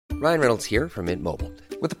Ryan Reynolds here from Mint Mobile.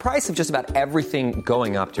 With the price of just about everything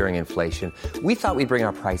going up during inflation, we thought we'd bring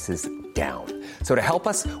our prices down. So to help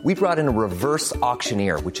us, we brought in a reverse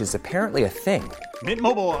auctioneer, which is apparently a thing. Mint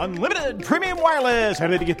Mobile Unlimited Premium Wireless. How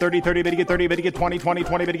to get 30, 30, bit to get 30, bit to get 20, 20,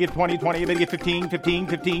 20, bit to get 20, 20, bit to get 15, 15,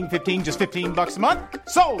 15, 15, just $15 a month?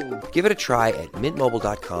 Sold! Give it a try at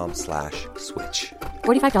mintmobile.com/switch.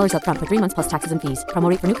 $45 up front for 3 months plus taxes and fees. Promo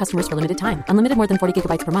rate for new customers for limited time. Unlimited more than 40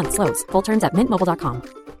 gigabytes per month. Slows full terms at mintmobile.com.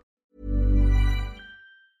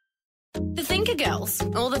 The Thinker Girls.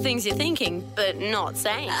 All the things you're thinking, but not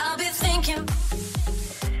saying. I'll be thinking.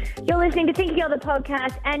 You're listening to Thinker Girl, the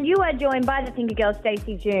podcast, and you are joined by the Thinker Girl,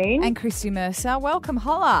 Stacey June. And Christy Mercer. Welcome,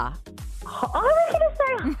 holla. I was going to say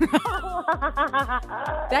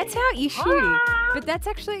holla. That's our issue. Holla. But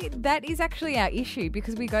that is actually our issue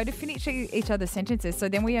because we go to finish each other's sentences, so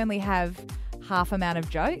then we only have half amount of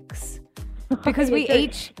jokes. Because we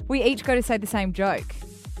each go to say the same joke.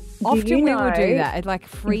 Often we will do that. It's like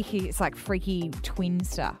freaky twin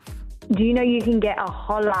stuff. Do you know you can get a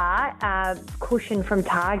holla cushion from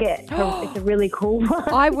Target? It's a really cool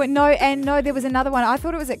one. No, there was another one. I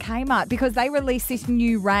thought it was at Kmart because they released this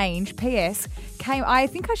new range. PS, I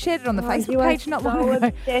think I shared it on the Facebook page not long ago.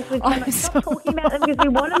 Obsessed with Stop talking about them because we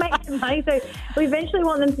want to make some money. So we eventually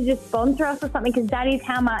want them to just sponsor us or something because that is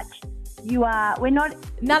how much you are. We're not.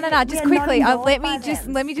 No. Just quickly. Let me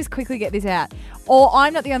just quickly get this out. Or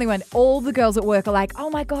I'm not the only one. All the girls at work are like, oh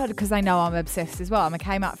my God, because they know I'm obsessed as well. I'm a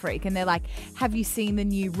Kmart freak. And they're like, have you seen the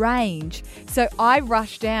new range? So I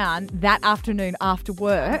rushed down that afternoon after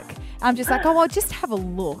work. I'm just like, I'll just have a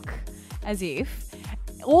look. As if.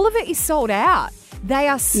 All of it is sold out. They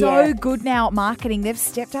are so good now at marketing. They've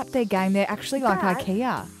stepped up their game. They're actually like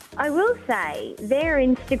IKEA. I will say, their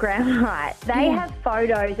Instagram, right, they have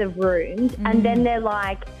photos of rooms and then they're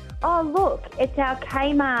like, oh, look, it's our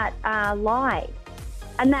Kmart light.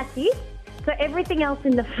 And that's it. So everything else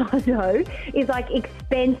in the photo is like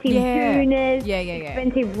expensive tuners,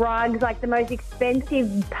 expensive rugs, like the most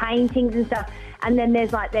expensive paintings and stuff. And then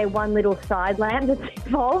there's like their one little side lamp that's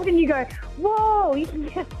involved, and you go, "Whoa, you can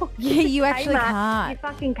get all this." Yeah, you actually Kmart. can't. You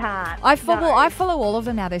fucking can't. I follow all of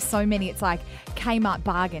them now. There's so many. It's like Kmart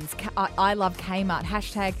bargains. I love Kmart.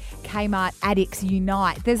 Hashtag Kmart addicts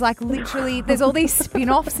unite. There's like literally there's all these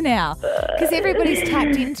spin-offs now because everybody's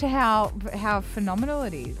tapped into how phenomenal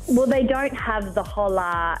it is. Well, they don't have the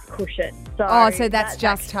holla cushion. So that's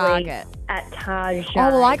just Target. At Target. Oh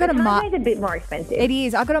well, I got Target's a bit more expensive. It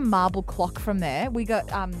is. I got a marble clock from there. We got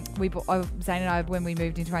Zane and I, when we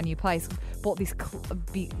moved into our new place, bought this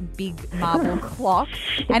big marble clock,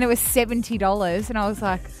 and it was $70. And I was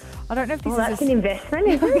like, I don't know if this is that's an investment,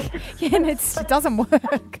 isn't it? Yeah, and it doesn't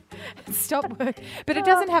work. It stopped working. But it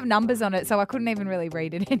doesn't have numbers on it, so I couldn't even really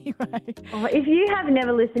read it anyway. If you have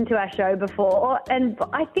never listened to our show before, and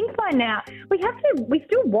I think by now we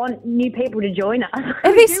still want new people to join us.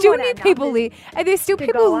 And there's still new people and there's still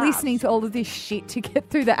people listening to all of this shit to get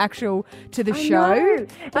through the show. Know.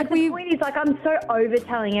 Like the point is, like, I'm so over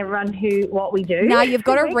telling everyone what we do. No, you've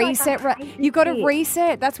got to reset. You've got to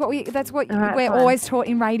reset. That's what we're always taught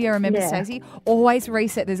in radio. Remember, Stacey? Always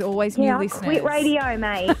reset. There's always new listeners. Quit radio,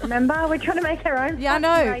 mate. Remember, we're trying to make our own. Yeah, I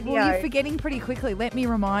know. Radio. Well, you're forgetting pretty quickly. Let me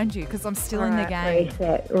remind you because I'm still in the game.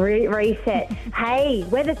 Reset. Hey,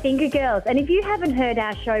 we're the Thinker Girls, and if you haven't heard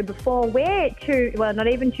our show before, we're not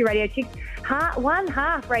even two radio chicks. One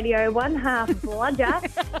half radio, one half bludger,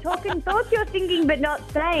 talking thoughts you're thinking but not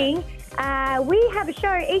saying. We have a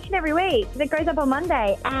show each and every week that goes up on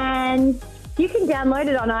Monday, and you can download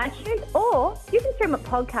it on iTunes or you can stream it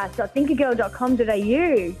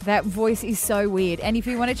podcast.thinkergirl.com.au. That voice is so weird. And if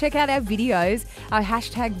you want to check out our videos, our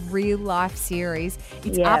hashtag real life series,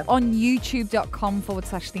 it's up on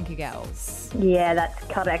youtube.com/thinkergirls. Yeah, that's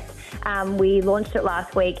correct. We launched it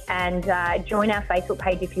last week, and join our Facebook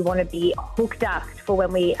page if you want to be hooked up for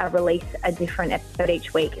when we release a different episode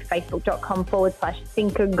each week.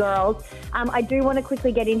 Facebook.com/thinkergirls. I do want to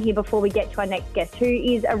quickly get in here before we get to our next guest, who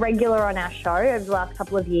is a regular on our show over the last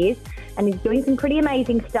couple of years and is doing some pretty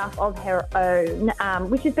amazing stuff of her own,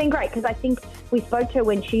 which has been great because I think we spoke to her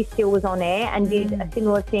when she still was on air and did a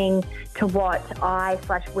similar thing to what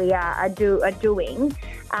we are doing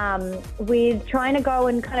with trying to go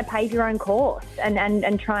and kind of pave your own course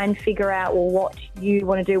and try and figure out what you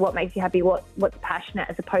want to do, what makes you happy, what's passionate,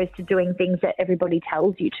 as opposed to doing things that everybody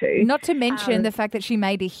tells you to. Not to mention the fact that she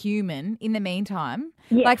made a human in the meantime.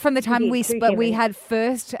 Yes, Like from the time we we did, 2 humans. had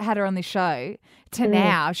first had her on the show to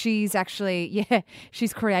now, she's actually,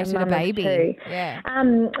 she's created a Mum of baby. 2. Yeah.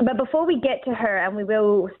 But before we get to her, and we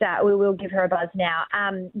will give her a buzz now,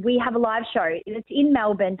 we have a live show. It's in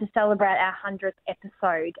Melbourne to celebrate our 100th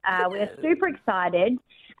episode. We're super excited.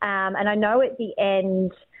 And I know at the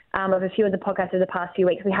end of a few of the podcasts of the past few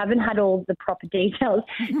weeks, we haven't had all the proper details.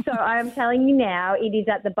 So I am telling you now, it is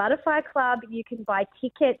at the Butterfly Club. You can buy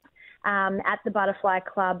tickets at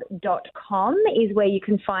thebutterflyclub.com is where you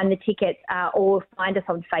can find the tickets or find us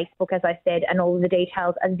on Facebook, as I said, and all of the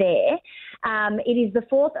details are there. It is the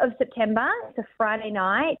 4th of September. It's a Friday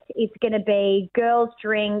night. It's going to be girls'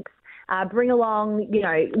 drinks. Bring along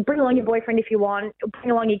your boyfriend if you want. Bring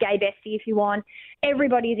along your gay bestie if you want.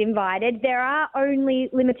 Everybody's invited. There are only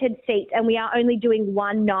limited seats, and we are only doing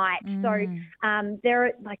one night. So there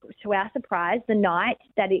are, to our surprise, the night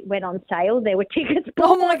that it went on sale, there were tickets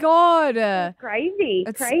bought. Oh my God! Crazy.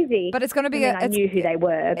 But it's going to be. I knew who they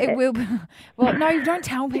were. It will. Well, no, don't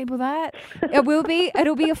tell people that. It will be.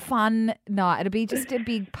 It'll be a fun night. It'll be just a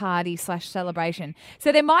big party / celebration.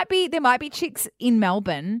 So there might be chicks in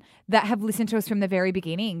Melbourne that have listened to us from the very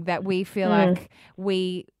beginning that we feel like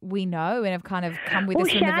we know and have kind of come with us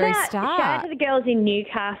from the very start. Shout out to the girls in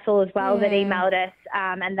Newcastle as well that emailed us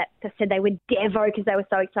and that said they were Devo because they were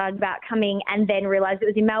so excited about coming and then realised it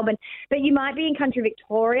was in Melbourne. But you might be in country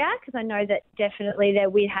Victoria because I know that definitely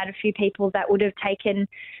we had a few people that would have taken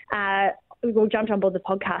jumped on board the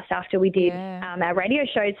podcast after we did our radio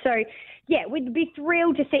shows. So, yeah, we'd be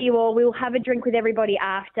thrilled to see you all. We'll have a drink with everybody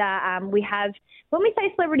after. When we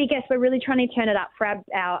say celebrity guests, we're really trying to turn it up for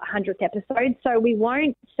our 100th episode. So we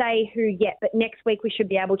won't say who yet, but next week we should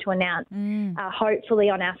be able to announce, hopefully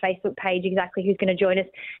on our Facebook page, exactly who's going to join us.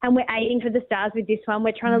 And we're aiming for the stars with this one.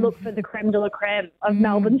 We're trying to look for the creme de la creme of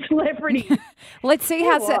Melbourne celebrities. Let's see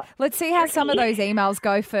how some of those emails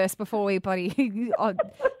go first before we promise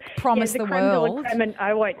the world. And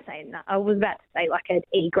I won't say that. I was about to say like an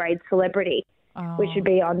E-grade celebrity, which would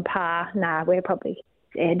be on par. Nah, we're probably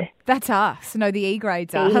dead. That's us. No, the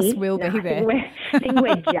E-grades are us. We'll be there. I think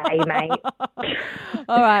we're J, mate.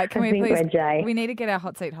 All right, can we please? We're J. We need to get our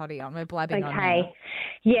hot seat hottie on. We're blabbing on now. Okay.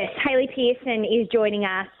 Yes, Hayley Pearson is joining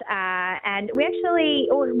us, and Hayley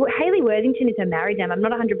Worthington is her married name. I'm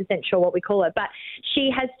not 100% sure what we call her, but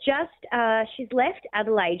she has she's left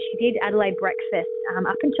Adelaide. She did Adelaide Breakfast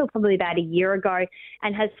up until probably about a year ago,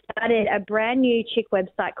 and has started a brand new chick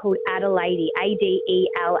website called Adelady,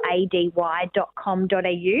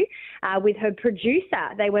 adelady.com.au, with her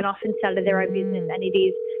producer. They went off and started their own business, and it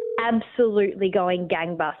is absolutely going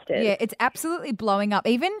gangbusters. Yeah, it's absolutely blowing up.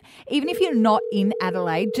 Even if you're not in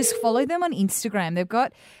Adelaide, just follow them on Instagram. They've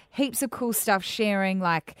got heaps of cool stuff sharing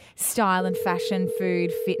like style and fashion,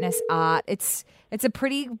 food, fitness, art. It's a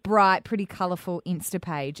pretty bright, pretty colourful Insta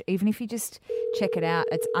page. Even if you just check it out,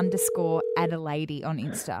 it's _Adelady on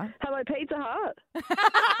Insta. Hello, Pizza Hut.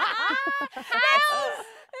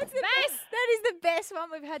 That's the best. That is the best one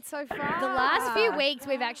we've had so far. The last few weeks,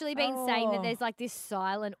 we've actually been saying that there's like this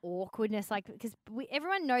silent awkwardness, like because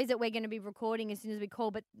everyone knows that we're going to be recording as soon as we call,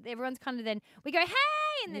 but everyone's kind of we go,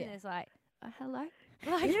 hey, and then there's like, hello.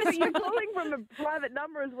 Like, yeah, but you're calling from a private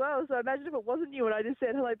number as well, so imagine if it wasn't you and I just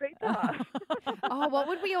said, hello, Pizza Hut. Oh, what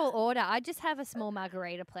would we all order? I'd just have a small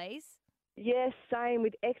margarita, please. Yes, same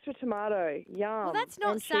with extra tomato. Yum. Well, that's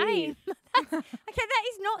not same. Okay, that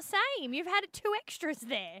is not same. You've had 2 extras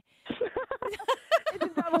there. It's a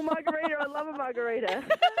double margarita. I love a margarita.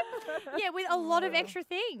 Yeah, with a lot of extra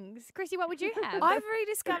things. Chrissy, what would you have? I've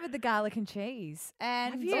rediscovered the garlic and cheese.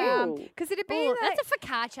 And have you? Because it'd be like, that's a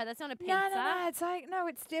focaccia. That's not a pizza. No. It's like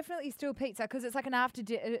it's definitely still pizza because it's like an after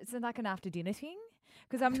dinner thing.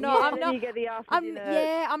 Because I'm not. You get the after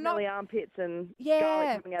dinner. I'm not. Smelly armpits and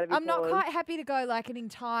garlic coming out of your I'm not pores. quite happy to go like an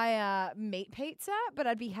entire meat pizza, but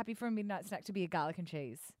I'd be happy for a midnight snack to be a garlic and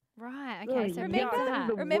cheese. Right. Okay. So This is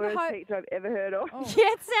the remember worst pizza I've ever heard of. Oh.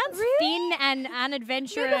 Yeah, it sounds thin and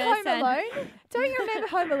unadventurous. Remember Home Alone? Don't you remember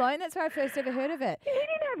Home Alone? That's where I first ever heard of it. He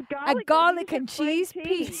didn't have garlic. A garlic and cheese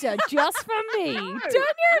pizza just for me. No. Don't you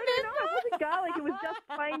remember? No, it wasn't garlic. It was just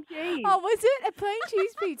plain cheese. Oh, was it a plain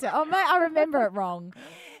cheese pizza? Oh, mate, I remember it wrong.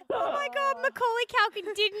 Oh my God, Macaulay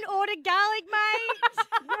Culkin didn't order garlic, mate.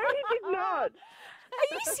 No, he did not. Are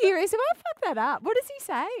you serious? Have I fucked that up? What does he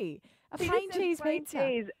say? A He plain just said cheese plain pizza.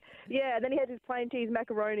 cheese. Yeah, and then he had his plain cheese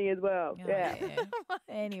macaroni as well. Oh, yeah.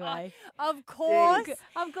 Anyway, Of course.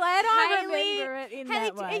 I'm glad I Haley- remember it in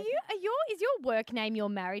Haley, that way. is your work name your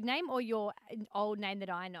married name or your old name that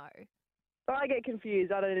I know? I get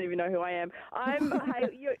confused. I don't even know who I am. I'm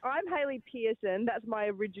Hayley Pearson. That's my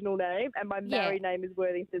original name, and my married name is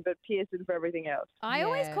Worthington, but Pearson for everything else. I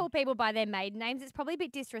always call people by their maiden names. It's probably a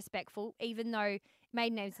bit disrespectful, even though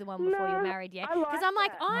maiden name's the one before you're married. Yeah, because I'm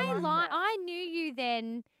like, I knew you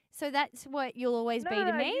then. So that's what you'll always be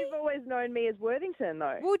to me? You've always known me as Worthington,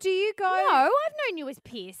 though. Well, do you go... No, I've known you as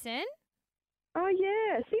Pearson. Oh,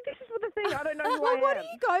 yeah. See, this is what the thing. I don't know who I am. What do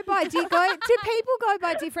you go by? Do people go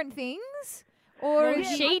by different things? Or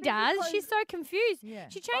she does. She's so confused. Yeah.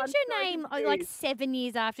 She changed her name like 7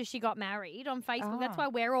 years after she got married on Facebook. That's why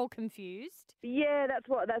we're all confused. Yeah, that's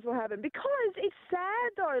what happened. Because it's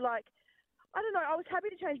sad, though. Like, I don't know. I was happy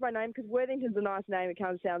to change my name because Worthington's a nice name. It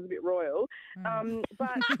kind of sounds a bit royal.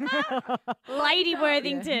 But Lady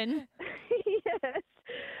Worthington. Yes.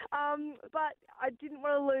 But I didn't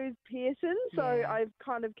want to lose Pearson, so I've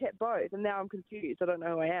kind of kept both, and now I'm confused. I don't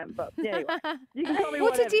know who I am, but anyway, you can call me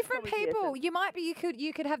whatever. Well, to different people, you might be.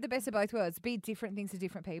 You could have the best of both worlds. Be different things to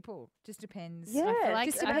different people. Just depends. Yeah,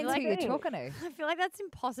 just depends who you're talking to. I feel like that's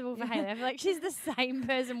impossible for Hayley. I feel like she's the same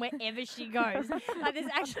person wherever she goes. Like there's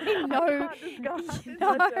actually no. She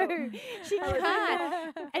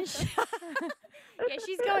can't. And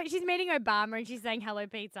she's meeting Obama and she's saying hello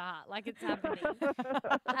Pizza Hut. Like it's happening.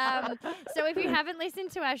 So if you haven't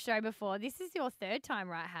listened to our show before, this is your third time,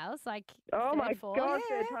 right, House? Like oh my fourth? God,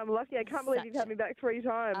 third time lucky. I can't believe you've had me back 3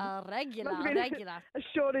 times. Regular. A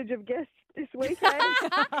shortage of guests this week.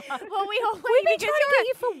 Well, we've been trying to get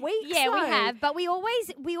you for weeks. Yeah, though. we have, but we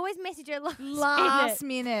always message her last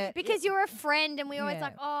minute because you're a friend, and we always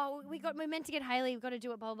like, oh, we meant to get Hayley, we've got to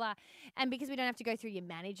do it, blah blah, and because we don't have to go through your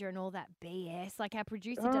manager and all that BS, like our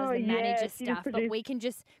producer does the manager stuff, but we can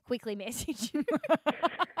just quickly message you.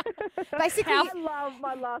 Basically, I love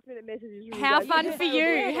my last minute messages. How fun for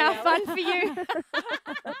you? How fun for you?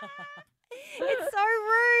 It's so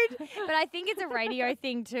rude. But I think it's a radio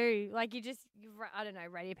thing too. Like I don't know,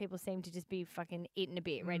 radio people seem to just be fucking eating a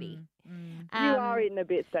bit ready. You are eating a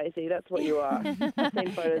bit, Stacey. That's what you are. I've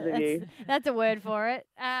seen photos of you. That's a word for it.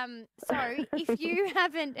 So if you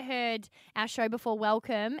haven't heard our show before,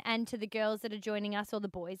 welcome. And to the girls that are joining us or the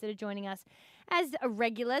boys that are joining us as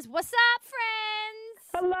regulars, what's up, friends?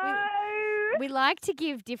 Hello. We like to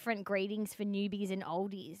give different greetings for newbies and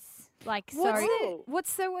oldies. Like,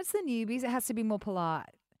 what's the newbies? It has to be more polite.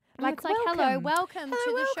 It's like, hello, welcome to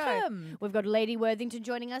the welcome. show. We've got Lady Worthington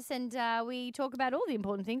joining us, and we talk about all the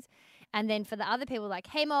important things. And then for the other people, like,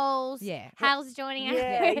 hey, Moles, Hal's joining us.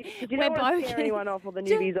 Yeah, you don't want to scare anyone off or the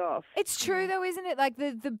newbies off. It's true, though, isn't it? Like,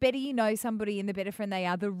 the better you know somebody and the better friend they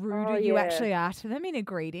are, the ruder you actually are to them in a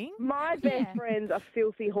greeting. My best friends are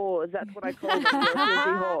filthy whores. That's what I call them, filthy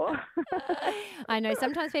whore. I know.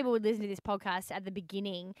 Sometimes people would listen to this podcast at the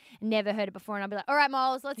beginning, never heard it before, and I'll be like, all right,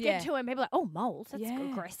 Moles, let's get to it. And people are like, oh, Moles, that's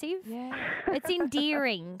aggressive. Yeah. It's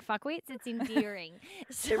endearing, fuckwits. It's endearing.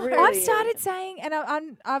 So, I've started saying, and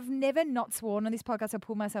I've never not sworn on this podcast. I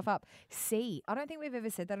pull myself up. See, I don't think we've ever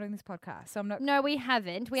said that on this podcast. So I'm not. No, we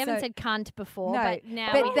haven't. We haven't said cunt before. No, but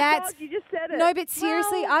now. But that's. You just said it. No, but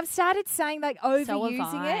seriously, I've started saying like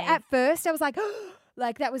overusing it. At first, I was like.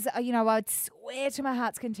 Like that was, I'd swear to my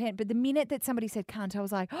heart's content. But the minute that somebody said cunt, I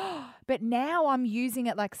was like, but now I'm using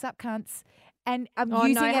it like sup cunts. And I'm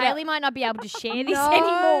using it. Hayley might not be able to share this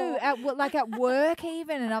anymore. At work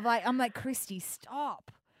even. And I'm like, Christy,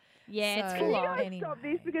 stop. Yeah, it's Can full you on. guys stop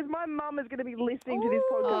this because my mum is going to be listening to this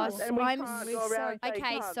podcast and we can't go around and say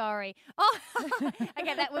okay, cunt. sorry. Oh,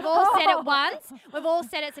 okay, we've all said it once. We've all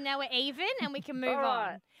said it, so now we're even and we can move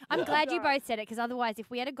on. I'm glad you both said it because otherwise, if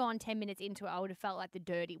we had gone 10 minutes into it, I would have felt like the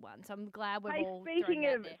dirty one. So I'm glad we've all. Speaking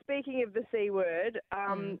of the C word,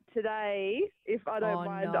 today, if I don't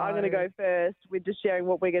mind, I'm going to go first with just sharing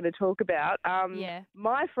what we're going to talk about.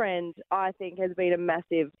 My friend, I think, has been a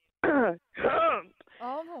massive.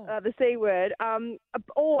 The C word,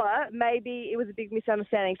 or maybe it was a big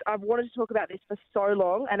misunderstanding. So I've wanted to talk about this for so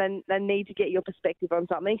long, and I need to get your perspective on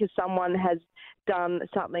something because someone has done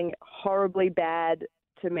something horribly bad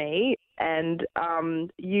to me, and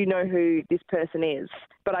you know who this person is,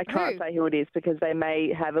 but I can't say who it is because they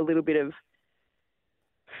may have a little bit of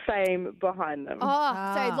fame behind them. So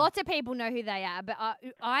lots of people know who they are, but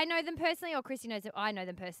I know them personally, or Christy knows that I know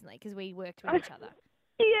them personally because we worked with each other.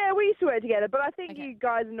 Yeah, we used to work together, but I think you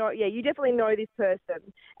guys know, you definitely know this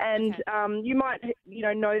person. And you might,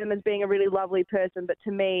 know them as being a really lovely person, but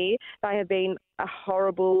to me, they have been a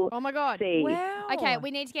horrible Oh, my God. seed. Wow. Okay,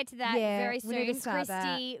 we need to get to that very we need to soon. start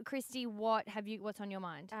that. Christy, what's on your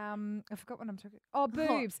mind? I forgot what I'm talking about. Oh,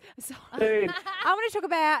 boobs. Sorry. Boobs. I want to talk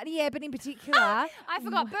about, but in particular. I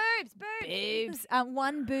forgot boobs. Boobs.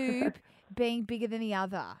 One boob being bigger than the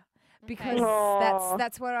other. because Aw.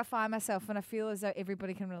 that's where I find myself, and I feel as though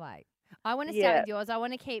everybody can relate. I want to start with yours. I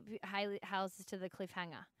want to keep houses to the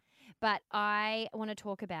cliffhanger. But I want to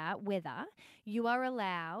talk about whether you are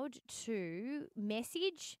allowed to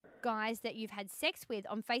message guys that you've had sex with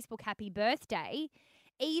on Facebook happy birthday,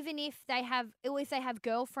 even if they have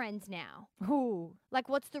girlfriends now. Ooh. Like,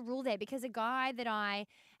 what's the rule there? Because a guy that I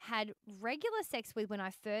had regular sex with when I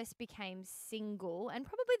first became single, and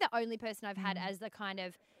probably the only person I've had as the kind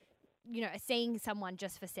of, seeing someone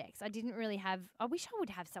just for sex. I didn't really have, I wish I would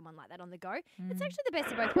have someone like that on the go. It's actually the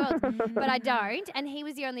best of both worlds, but I don't. And he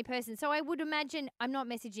was the only person. So I would imagine, I'm not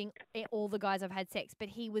messaging all the guys I've had sex, but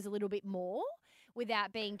he was a little bit more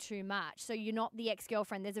without being too much. So you're not the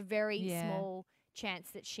ex-girlfriend. There's a very small chance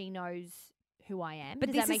that she knows who I am.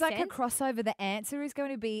 But Does this that is make like sense? a crossover. The answer is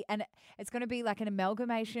going to be, and it's going to be like an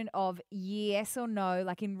amalgamation of yes or no,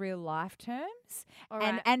 like in real life terms, All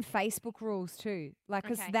right. and Facebook rules too, like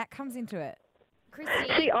because Okay. that comes into it. Christy,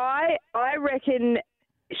 See, I reckon,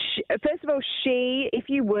 first of all, if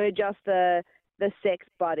you were just the sex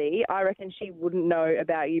buddy, I reckon she wouldn't know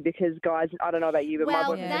about you because guys, I don't know about you, but my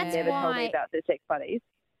Well, boyfriend that's never told me why- about the sex buddies.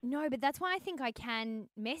 no, but that's why I think I can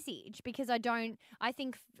message because I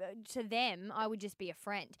think to them I would just be a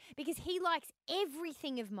friend because he likes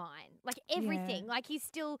everything of mine, like everything. Like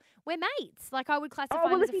we're mates. Like I would classify Oh,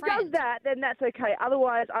 him well, as if a he friend. does that, then that's okay.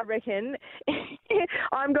 Otherwise, I reckon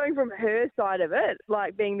I'm going from her side of it,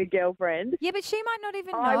 like being the girlfriend. Yeah, but she might not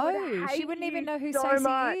even I would know. She hate wouldn't even you know who so Stacey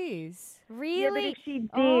much. is. Really? Yeah, but if she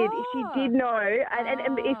Oh. did know,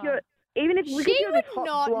 and if you're, even if we She could do this would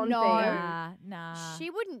hot not blonde know. thing, Nah. She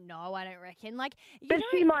wouldn't know, I don't reckon. Like, but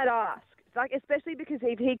she might ask. Like, especially because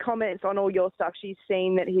if he comments on all your stuff, she's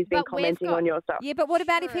seen that he's been But we've commenting got- on your stuff. Yeah, but what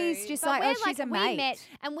about if he's True. just But like, oh, we're she's a we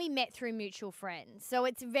mate? met through mutual friends. So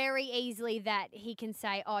it's very easily that he can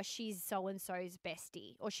say, oh, she's so-and-so's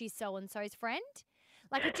bestie or she's so-and-so's friend.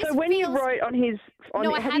 Like it just So when feels... you wrote on his,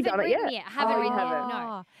 No, I have you haven't done it written yet? yet. I haven't Oh, written you it. haven't.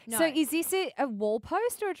 No. No. So is this a wall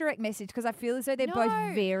post or a direct message? Because I feel as though they're both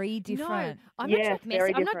No. very different. No, I'm Yeah, not direct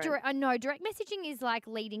very messaging. I'm not different. direct. No, direct messaging is like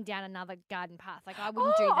leading down another garden path. Like I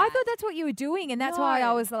wouldn't do Oh, that. I thought that's what you were doing, and that's why I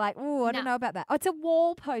No. was like, oh, I don't No. know about that. Oh, it's a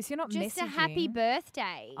wall post. You're not just messaging. a happy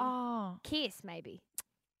birthday. Oh. Kiss maybe.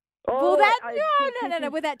 Oh, Well, that I- no.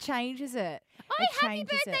 Well, that changes it. I It happy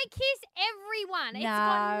changes birthday it. kiss everyone. It's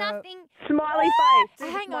got No. nothing. Smiley face. Do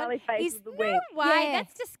the Hang on. smiley face Is with the no wink. way. Yeah,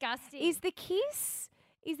 that's disgusting.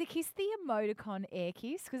 Is the kiss the emoticon air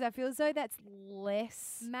kiss? Because I feel as though that's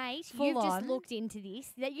less. Mate, full you've just on. looked into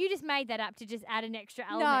this. That you just made that up to just add an extra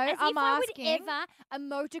element. No, As I'm if I asking. would ever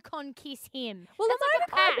emoticon kiss him. Well, That's like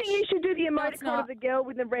a I patch. think you should do the it's emoticon not. of the girl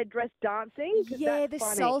with the red dress dancing. 'cause Yeah, that's the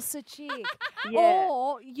funny. salsa chick. Yeah.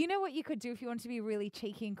 Or you know what you could do if you wanted to be really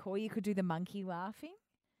cheeky and coy? You could do the monkey laughing.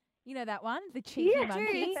 You know that one, the cheeky Yeah.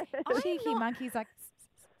 monkey. Dude, The I'm cheeky not- monkey's like.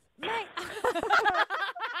 Mate.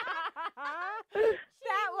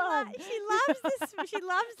 That one. She loves this. She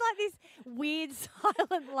loves like this weird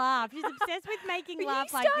silent laugh. She's obsessed with making But laugh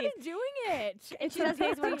you like started this. doing it. And she does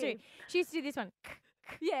this one too. She used to do this one.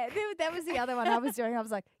 Yeah, that was the other one I was doing. I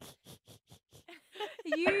was like,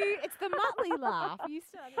 it's the Muttley laugh. You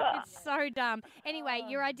started. It's so dumb. Anyway,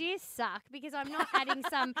 your ideas suck because I'm not adding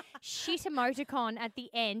some shit emoticon at the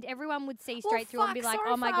end. Everyone would see straight through and be fuck, like,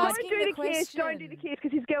 sorry oh my for God. asking Don't do the the kiss. Don't do the question. kiss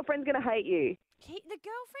because his girlfriend's going to hate you. The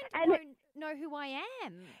girlfriend And- won't know who I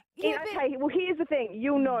am. Okay, well, here's the thing.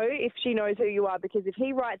 You'll know if she knows who you are because if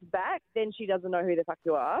he writes back, then she doesn't know who the fuck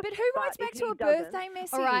you are. But who writes But back if to he a doesn't- birthday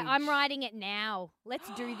message? All right, I'm writing it now. Let's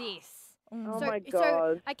do this. Oh so, my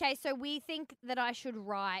God. okay, so we think that I should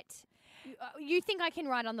write. You think I can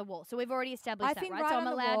write on the wall? So we've already established I that, think right? write So on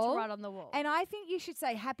I'm the allowed wall, to write on the wall. And I think you should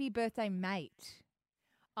say happy birthday, mate.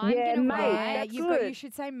 I'm Yeah, gonna mate, write. that's you good.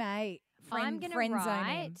 should say mate. I'm gonna friend zone him.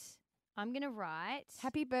 write. I'm gonna write.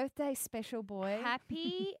 Happy birthday, special boy.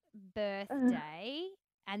 Happy birthday,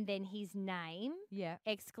 and then his name! Yeah,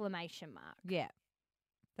 Exclamation mark. yeah.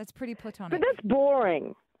 That's pretty platonic. But that's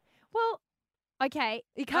boring. Well, okay.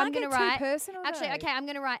 you can't I'm gonna get write. too personal. Actually, though. okay, I'm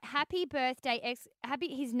gonna write happy birthday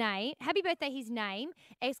happy birthday his name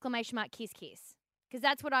exclamation mark kiss kiss because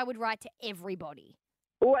that's what I would write to everybody.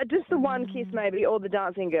 Or just the one kiss maybe, or the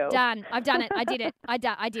dancing girl. Done. I've done it. I did it. I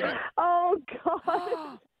did it. Oh,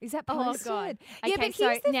 God. Is that Oh posted? God. Yeah, Okay, but so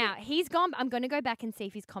here's the now he's gone. I'm going to go back and see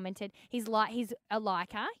if he's commented. He's a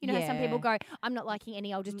liker. You know how some people go, I'm not liking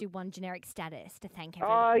any. I'll just do one generic status to thank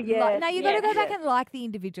everyone. Oh, yeah. No, you got to go back and like the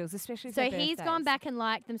individuals, especially if So they're he's gone birthdays. back and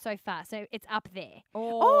liked them so far. So it's up there.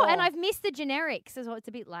 Oh, And I've missed the generics as well. It's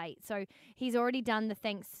a bit late. So he's already done the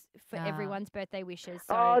thanks for Ah. everyone's birthday wishes.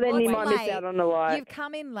 So Oh, then Well, you it's might miss late. out on the light. You've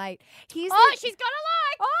come in late. Here's Oh, the- she's got a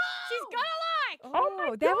like. Oh! She's got a like. Oh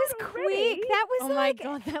my that was God, quick. already? That was Oh my like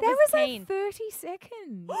God, that that was was keen. like 30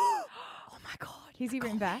 seconds. Oh my God. He's he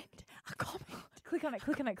written back? A comment. Click on it.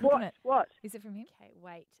 Click on it. Click on it. What? Is it from him? Okay,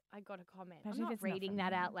 wait. I got a comment. Imagine if I'm not it's not reading from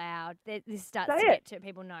that him. out loud. This starts Say to it. get to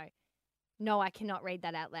people know. No, I cannot read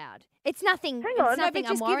that out loud. It's nothing. Hang It's on. No, nothing but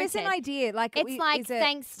just give us an unwarranted. idea. Like It's like, is it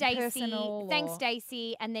thanks, Stacey. personal Thanks, or-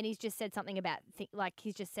 Stacey. And then he's just said something about, like,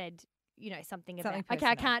 he's just said, something about. Something Okay,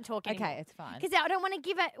 I personal. can't talk anymore. Okay, it's fine. Because I don't want to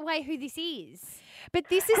give away who this is. But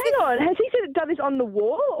this is Hang on. Has he done this on the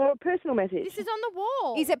wall or a personal message? This is on the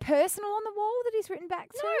wall. Is it personal on the wall that he's written back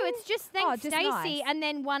to? No, it's just thanks, just Stacey, nice. and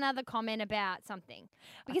then one other comment about something.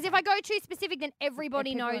 Because if I go too specific, then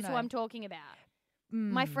everybody people knows who know. I'm talking about.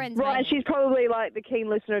 Mm. My friends. Right, and mainly. she's probably like the keen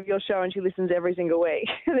listener of your show, and she listens every single week.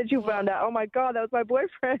 And then she found out, oh my God, that was my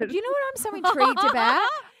boyfriend. Do you know what I'm so intrigued about?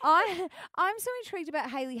 I'm so intrigued about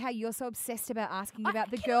Hayley, how you're so obsessed about asking about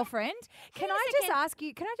the girlfriend. Can hang on I a just second. ask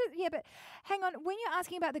you? Can I just but hang on. When you're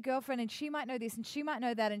asking about the girlfriend, and she might know this, and she might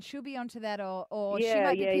know that, and she'll be onto that, or she Yeah,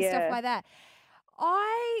 might be yeah, pissed yeah. off by that.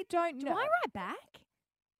 I don't Do know. I write back?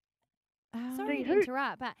 Sorry to who-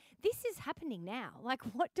 interrupt, but this is happening now. Like,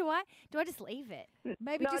 what do I just leave it?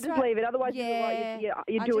 Maybe No, just, just write- leave it. Otherwise, Yeah, you're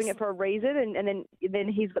I doing just- it for a reason, and then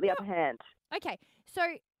he's got the upper hand. Okay, so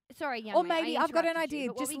sorry, young or man, I maybe I've got an interrupted you, idea.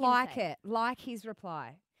 but what Just were you gonna like say? it, like his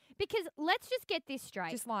reply. Because let's just get this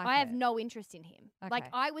straight. Just like I have it. no interest in him. Like,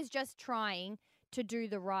 Okay. I was just trying to do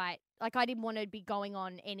the right. Like, I didn't want to be going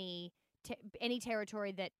on any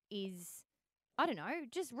territory that is, I don't know,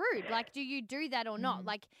 just rude. Like, do you do that or not?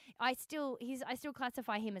 Like, I still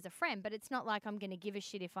classify him as a friend, but it's not like I'm going to give a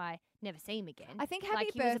shit if I never see him again. I think happy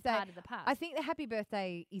like, birthday. He was a part of the past. I think the happy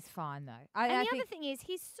birthday is fine though. And the I other think, thing is,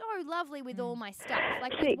 he's so lovely with all my stuff,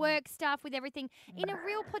 like See- with work stuff, with everything, in a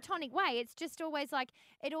real platonic way. It's just always like,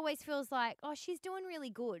 it always feels like, oh, she's doing really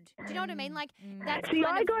good. Do you know what I mean? Like, that's See,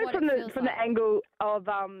 kind I of go what from it the feels from like. the angle of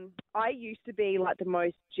I used to be like the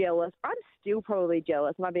most jealous. I'm still probably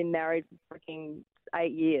jealous, and I've been married for freaking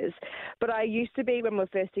 8 years. But I used to be, when we were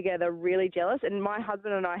first together, really jealous. And my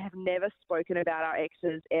husband and I have never spoken about our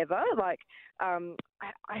exes ever. Like,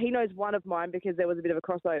 he knows one of mine because there was a bit of a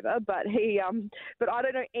crossover. But but I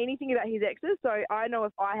don't know anything about his exes. So I know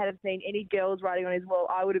if I had seen any girls writing on his wall,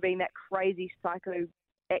 I would have been that crazy psycho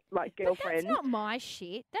like girlfriend. But that's not my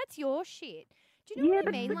shit. That's your shit. Do you know what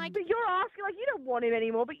I mean? Like, but you're asking, like, you don't want him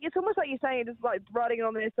anymore. But it's almost like you're saying, just like writing it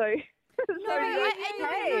on there. So no, so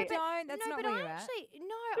I you but- don't. That's no, not but where I you're at. actually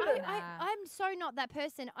no, Nah. I'm so not that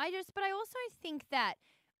person. But I also think that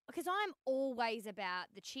because I'm always about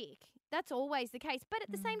the chick. That's always the case. But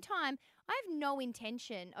at the same time, I have no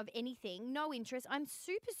intention of anything, no interest. I'm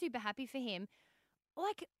super, super happy for him.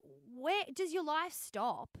 Like, where does your life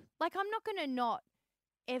stop? Like, I'm not gonna not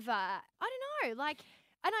ever. I don't know. Like.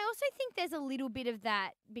 And I also think there's a little bit of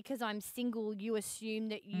that because I'm single, you assume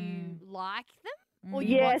that you like them or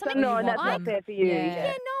you want yes, something. no, and that's I- not fair for you. yeah,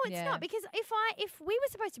 no, it's Yeah. not because if we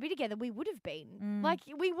were supposed to be together, we would have been. Like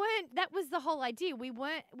we weren't. That was the whole idea. We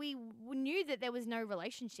weren't. We knew that there was no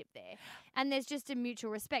relationship there, and there's just a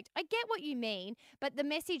mutual respect. I get what you mean, but the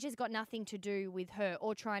message has got nothing to do with her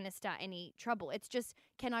or trying to start any trouble. It's just,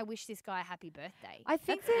 can I wish this guy a happy birthday? I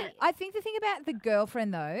think That's that it. I think the thing about the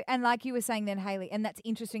girlfriend though, and like you were saying then, Hayley, and that's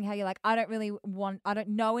interesting how you're like, I don't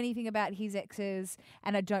know anything about his exes,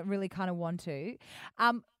 and I don't really kind of want to.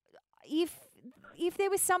 If there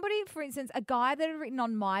was somebody, for instance, a guy that had written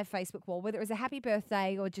on my Facebook wall, whether it was a happy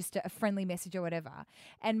birthday or just a friendly message or whatever,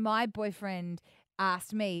 and my boyfriend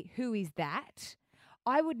asked me, "Who is that?"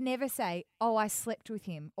 I would never say, "Oh, I slept with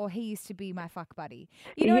him," or "He used to be my fuck buddy."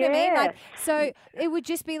 You know what I mean? Like, so it would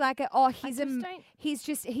just be like, "Oh, he's a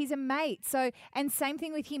mate." So, and same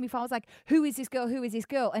thing with him. If I was like, "Who is this girl? Who is this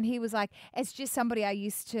girl?" and he was like, "It's just somebody I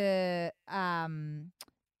used to."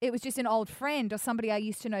 It was just an old friend or somebody I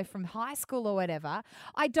used to know from high school or whatever.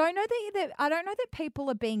 I don't know that people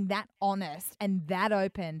are being that honest and that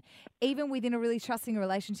open, even within a really trusting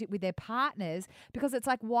relationship with their partners, because it's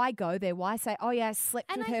like, why go there? Why say, "Oh yeah, I slept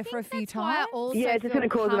And with I her think for a few that's why I times"? also Yeah, it's just feel gonna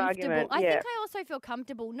cause an comfortable. argument, I yeah. think I also feel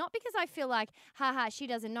comfortable, not because I feel like, haha, she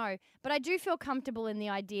doesn't know, but I do feel comfortable in the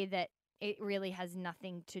idea that it really has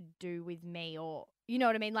nothing to do with me, or you know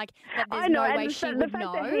what I mean? Like that there's I know, no and way the she fact- would the fact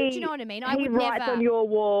know. that Do you know what I mean? I he would writes never. on your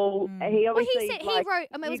wall. He Well, obviously he said like, he wrote.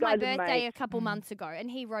 I mean, it you was my guys are birthday a mates. couple months ago, and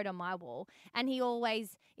he wrote on my wall. And he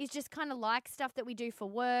always is just kind of like stuff that we do for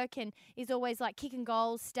work, and is always like kicking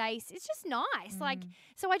goals, Stace. It's just nice. Like,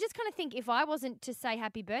 so I just kind of think if I wasn't to say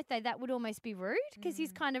happy birthday, that would almost be rude because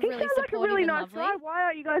he's kind of He really sounds like a supportive really and nice lovely. guy. Why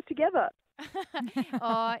aren't you guys together?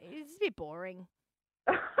 Oh, it's a bit boring.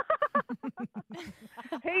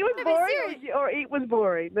 He was boring, or it was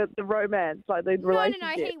boring. The romance, like the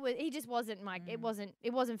relationship. No. He just wasn't like it wasn't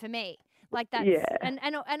for me. Like that's and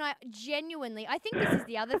I genuinely, I think this is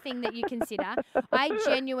the other thing that you consider. I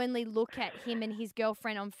genuinely look at him and his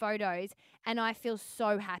girlfriend on photos, and I feel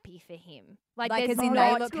so happy for him. Like as there's in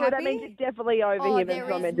they look happy. That means it's definitely over him. It's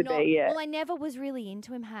not meant to be. Yeah. Well, I never was really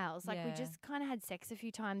into him, Hales. Like we just kind of had sex a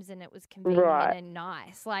few times, and it was convenient and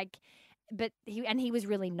nice. Like. But he was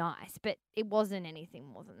really nice, but it wasn't anything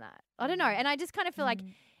more than that. I don't know. And I just kind of feel like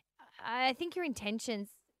I think your intentions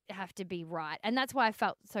have to be right. And that's why I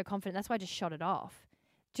felt so confident. That's why I just shot it off.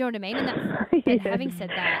 Do you know what I mean? And having said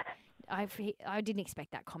that, I didn't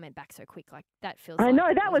expect that comment back so quick. Like that feels. I know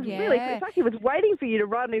that was really. It's like he was waiting for you to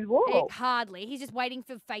write on his wall. Hardly. He's just waiting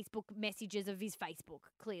for Facebook messages of his Facebook.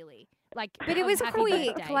 Clearly, like. But it was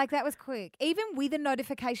quick. Birthday. Like that was quick. Even with a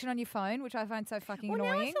notification on your phone, which I find so fucking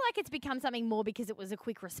annoying. Now I feel like it's become something more because it was a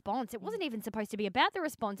quick response. It wasn't even supposed to be about the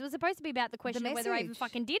response. It was supposed to be about the question of whether I even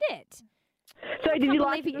fucking did it. So did you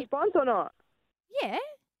like his response or not?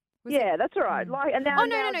 Yeah. That's all right. Like, and now. Oh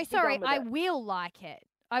no! Sorry, I will like it.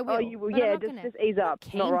 I will. Oh, you will. Yeah, just ease up.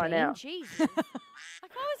 Not right now. Jesus.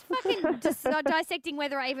 Like I was fucking just dissecting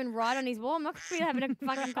whether I even write on his wall. I'm not going to be having a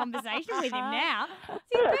fucking conversation with him now. It's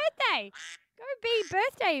his birthday. Go be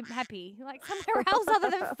birthday happy. Like somewhere else other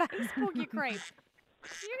than Facebook, you creep.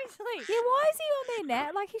 Seriously. Yeah, why is he on there now?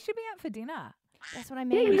 Like he should be out for dinner. That's what I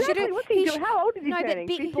mean. Yeah, exactly. What's he doing? How old is he turning?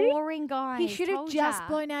 No, but bit boring guy. He should have just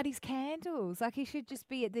blown out his candles. Like he should just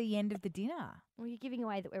be at the end of the dinner. Well, you're giving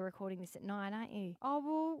away that we're recording this at 9, aren't you?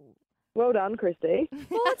 Oh, well done, Christy.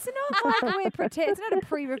 Well, it's not like we're it's not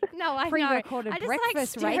a pre-recorded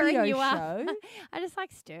breakfast radio show. I just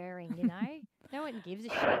like stirring, you know? No one gives a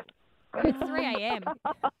shit. It's 3 a.m.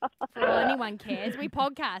 For all anyone cares. We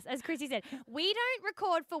podcast. As Chrissy said, we don't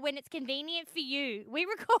record for when it's convenient for you. We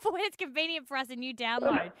record for when it's convenient for us and you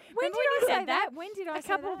download. When did I say that? When did I say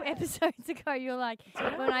that? A couple of episodes ago, you were like,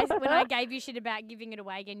 when I gave you shit about giving it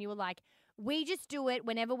away again, you were like, we just do it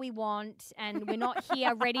whenever we want, and we're not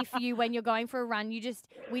here ready for you when you're going for a run. We just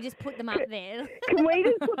put them up there. Can we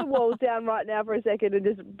just put the walls down right now for a second and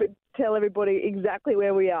just tell everybody exactly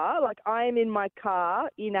where we are? Like I am in my car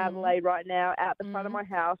in Adelaide right now, out the front of my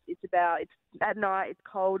house. It's at night. It's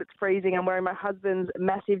cold. It's freezing. I'm wearing my husband's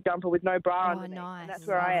massive jumper with no bra underneath. Nice. And that's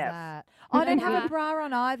where I am. That. I don't have a bra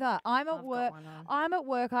on either. I'm at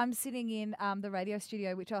work. I'm sitting in the radio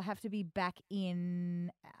studio, which I'll have to be back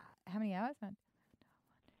in. How many hours, man?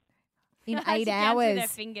 In 8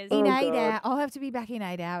 hours. In 8 hours. I'll have to be back in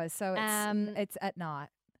 8 hours. So it's at night.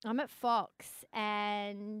 I'm at Fox,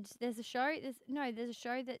 and there's a show. There's a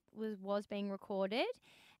show that was being recorded,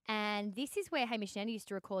 and this is where Hamish and Andy used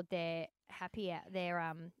to record their happy hour.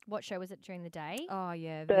 Their what show was it during the day? Oh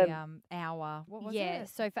yeah, the hour. What was it? Yeah.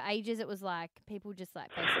 So for ages it was like people just like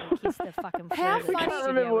basically kissed the fucking floor. How of the funny!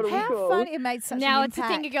 studio. How funny! It made such now an it's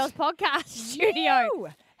impact. a Finger Girls podcast studio. Ew.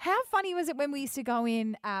 How funny was it when we used to go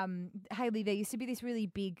in, Hayley, there used to be this really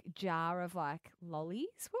big jar of like lollies.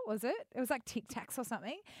 What was it? It was like Tic Tacs or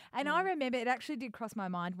something. And I remember it actually did cross my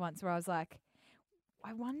mind once where I was like,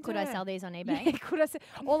 I wonder. Could I sell these on eBay? Yeah, could I sell?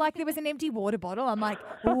 Or like there was an empty water bottle. I'm like,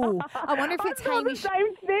 ooh, I wonder if it's Hamish. The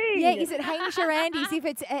same thing. Yeah, is it Hamish or Andy's? If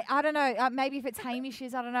it's, I don't know, maybe if it's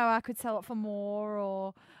Hamish's, I don't know, I could sell it for more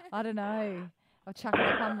or I don't know. I'll chuck it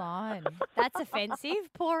up online. That's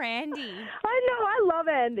offensive. Poor Andy. I know. I love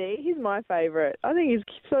Andy. He's my favourite. I think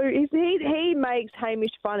he makes Hamish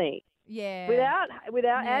funny. Yeah.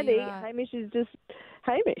 Without Andy, right. Hamish is just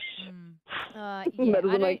Hamish. Yeah, that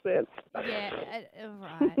doesn't make sense. Yeah,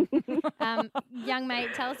 right. Young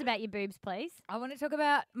mate, tell us about your boobs, please. I want to talk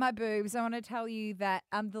about my boobs. I want to tell you that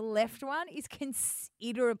the left one is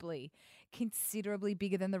considerably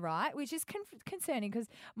bigger than the right, which is concerning because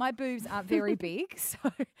my boobs aren't very big. So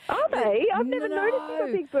are they? I've never noticed you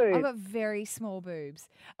got big boobs. I've got very small boobs.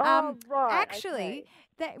 Oh, right. Actually,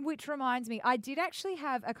 which reminds me, I did actually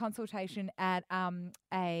have a consultation at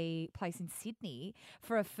a place in Sydney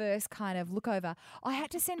for a first kind of look over. I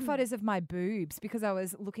had to send photos of my boobs because I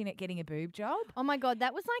was looking at getting a boob job. Oh my God,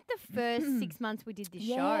 that was like the first 6 months we did this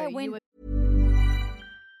show.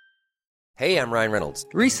 Hey, I'm Ryan Reynolds.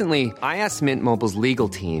 Recently, I asked Mint Mobile's legal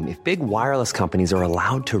team if big wireless companies are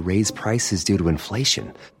allowed to raise prices due to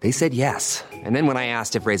inflation. They said yes. And then when I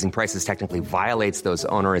asked if raising prices technically violates those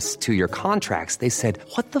onerous 2-year contracts, they said,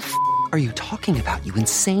 "What the f*** are you talking about, you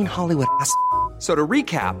insane Hollywood ass?" So to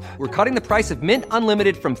recap, we're cutting the price of Mint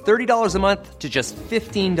Unlimited from $30 a month to just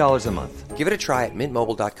 $15 a month. Give it a try at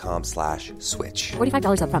mintmobile.com/switch.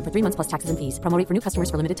 $45 up front for 3 months plus taxes and fees. Promo rate for new customers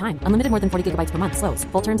for limited time. Unlimited more than 40 gigabytes per month slows.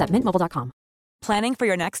 Full terms at mintmobile.com. Planning for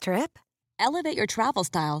your next trip? elevate your travel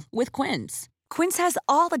style with Quince. Quince has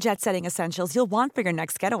all the jet-setting essentials you'll want for your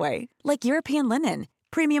next getaway, like European linen,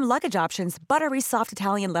 premium luggage options, buttery soft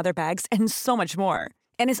Italian leather bags, and so much more.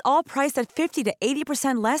 And is all priced at 50 to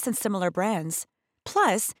 80% less than similar brands.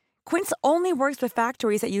 Plus, Quince only works with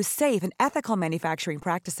factories that use safe and ethical manufacturing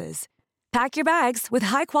practices. Pack your bags with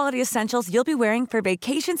high-quality essentials you'll be wearing for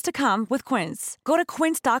vacations to come with Quince. Go to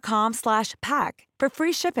quince.com/pack for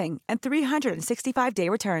free shipping and 365-day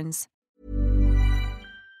returns.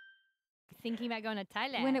 Thinking about going to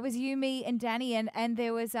Thailand. When it was you, me, and Danny, and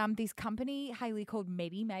there was this company, Hayley, called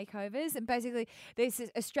Medi Makeovers, and basically there's this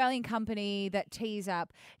Australian company that tees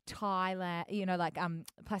up Thailand,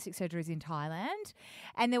 plastic surgeries in Thailand,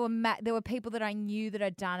 and there were people that I knew that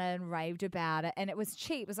had done it and raved about it, and it was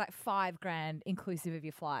cheap. It was like $5,000 inclusive of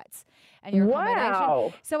your flights and your accommodation.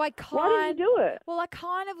 Wow. So Why did you do it? Well, I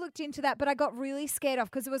kind of looked into that, but I got really scared off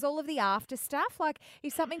because it was all of the after stuff. Like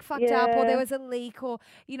if something fucked up or there was a leak or,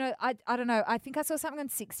 I don't know. I think I saw something on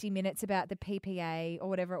 60 Minutes about the PPA or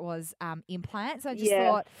whatever it was, implants. I just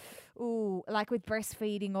thought, ooh, like with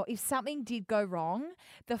breastfeeding or if something did go wrong,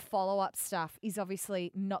 the follow-up stuff is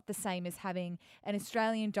obviously not the same as having an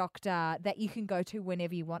Australian doctor that you can go to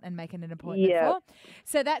whenever you want and make an appointment for.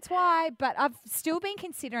 So that's why, but I've still been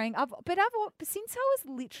considering, since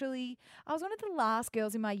I was one of the last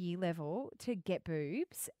girls in my year level to get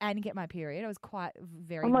boobs and get my period. I was quite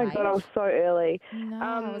very Oh my late. God, I was so early. No,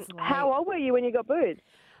 I was late. How old were you when you got boobs?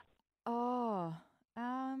 Oh,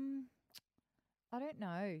 I don't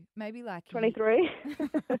know. Maybe like 23?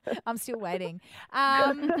 I'm still waiting.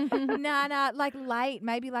 Like late.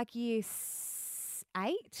 Maybe like year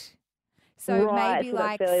 8. So Right, maybe so that's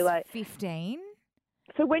like fairly late. 15.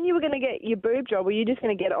 So when you were going to get your boob job, were you just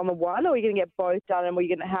going to get it on the one, or were you going to get both done?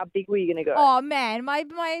 And how big were you going to go? Oh man, my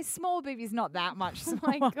small boob is not that much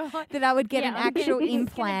smaller God. that I would get an I'm actual thinking it's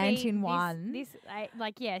implant gonna be in one.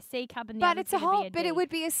 C cup and the But other's it's a gonna whole. be But D. it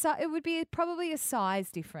would be probably a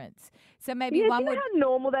size difference. So maybe Yeah, one do you would. know how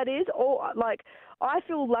normal that is? Or I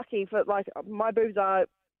feel lucky for my boobs are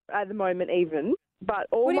at the moment even, but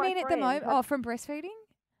all What do you my mean at the friends moment? have- Oh, from breastfeeding?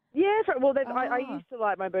 Yeah, I Oh. used to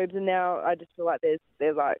like my boobs, and now I just feel like they're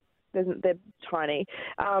tiny.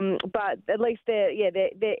 But at least they're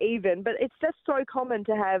even. But it's just so common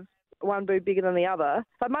to have one boob bigger than the other.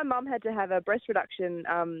 Like my mum had to have a breast reduction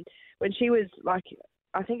when she was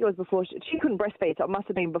I think it was before she couldn't breastfeed, so it must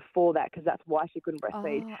have been before that because that's why she couldn't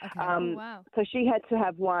breastfeed. Oh, okay. Wow. So she had to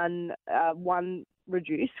have one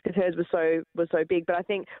reduced because hers was so big. But I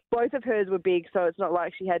think both of hers were big, so it's not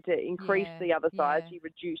like she had to increase the other size. yeah. She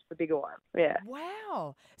reduced the bigger one. Yeah.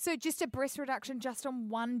 Wow. So just a breast reduction just on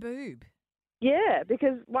one boob. Yeah,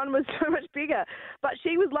 because one was so much bigger. But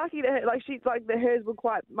she was lucky that hers were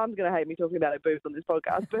quite. Mum's going to hate me talking about her boobs on this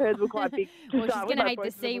podcast, but hers were quite big. Well, she's going to hate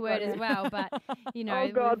the C word as well, but, Oh,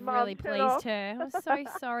 God, we've Mum, really turn pleased off. her. I'm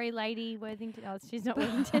so sorry, Lady Worthington. Oh, she's not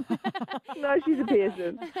Worthington. No, she's a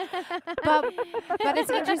Pearson. But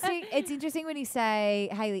it's interesting. It's interesting when you say,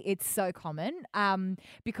 Hayley, it's so common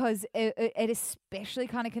because it especially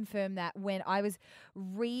kind of confirmed that when I was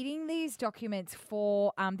reading these documents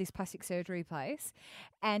for this plastic surgery place,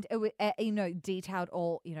 and it detailed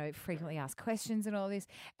all frequently asked questions and all this,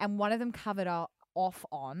 and one of them covered off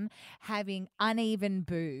on having uneven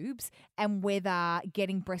boobs and whether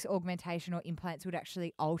getting breast augmentation or implants would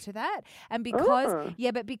actually alter that. And because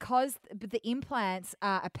but the implants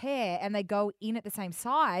are a pair and they go in at the same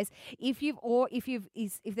size, if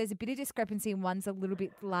there's a bit of discrepancy and one's a little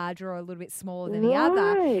bit larger or a little bit smaller than the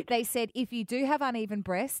other, they said if you do have uneven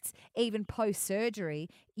breasts, even post surgery,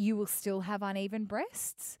 you will still have uneven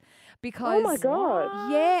breasts. Because Oh my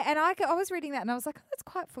God. yeah, and I was reading that and I was like, oh, that's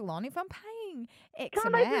quite full on. If I'm paying X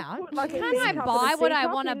Can't they just amount, put, like, a Can't C I cup and buy a what C I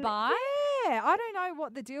cup want to in- buy? yeah, I don't know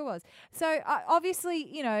what the deal was. So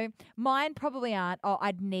obviously, mine probably aren't. Oh,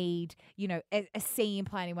 I'd need, a C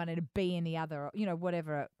implant in one and a B in the other. Or,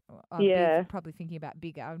 whatever. I'd Yeah. be probably thinking about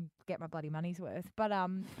bigger. I'd get my bloody money's worth. But maybe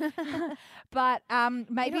You don't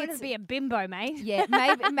it's want to be a bimbo, mate. yeah,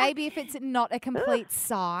 maybe if it's not a complete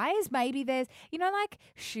size, maybe there's like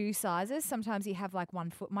shoe sizes. Sometimes you have like one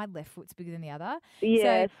foot. My left foot's bigger than the other.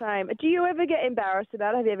 Yeah, So, same. Do you ever get embarrassed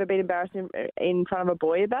about it? Have you ever been embarrassed in front of a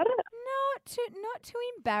boy about it? not too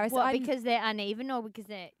embarrassed. What, because they're uneven or because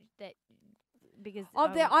they're because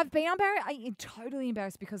I've been embarrassed. I'm totally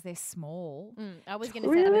embarrassed because they're small. I was going to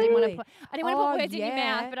say that, but I didn't want Really? to put words in your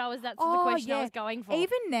yeah. mouth, but that's the Oh, question I yeah. was going for.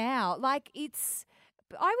 Even now, like I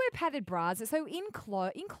wear padded bras, so in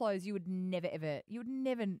clothes you would never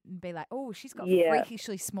be like, oh, she's got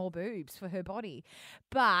freakishly small boobs for her body.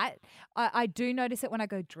 But I do notice it when I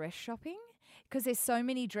go dress shopping. because there's so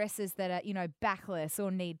many dresses that are, you know, backless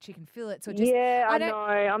or need chicken fillets or just. Yeah, I don't- know.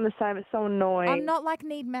 I'm the same. It's so annoying. I'm not like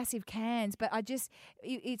need massive cans, but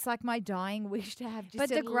it's like my dying wish to have just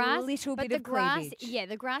But a the grass, little but bit the of grass, cleavage. yeah,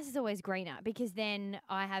 the grass is always greener because then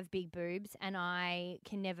I have big boobs and I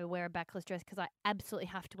can never wear a backless dress because I absolutely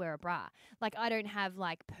have to wear a bra. Like I don't have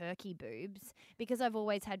like perky boobs because I've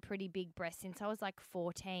always had pretty big breasts since I was like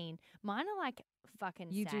 14. Mine are like fucking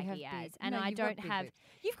You do have saggy big, as, and no, I you've got don't big have. boobs.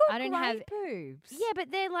 You've got I don't great have boobs. Yeah,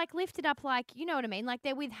 but they're like lifted up, like you know what I mean. Like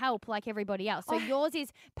they're with help, like everybody else. So Oh. yours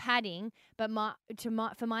is padding, but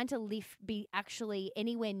for mine to lift be actually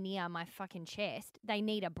anywhere near my fucking chest, they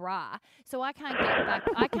need a bra. So I can't get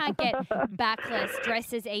I can't get backless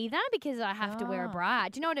dresses either because I have to wear a Ah. bra.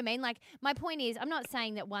 Do you know what I mean? Like my point is, I'm not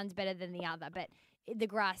saying that one's better than the other, but the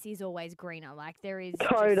grass is always greener. Like there is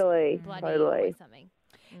just Totally, bloody totally. always something.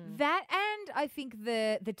 That and I think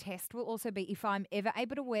the test will also be if I'm ever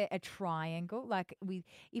able to wear a triangle, like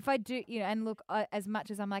if I do, you know, and look, as much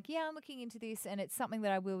as I'm like, yeah, I'm looking into this and it's something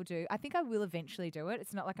that I will do, I think I will eventually do it.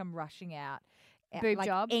 It's not like I'm rushing out. at, Boob like,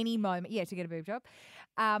 job? any moment, yeah, to get a boob job.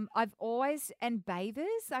 I've always, and bathers,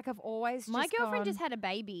 like I've always My just girlfriend gone, just had a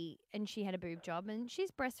baby and she had a boob job and she's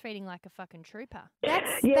breastfeeding like a fucking trooper. that's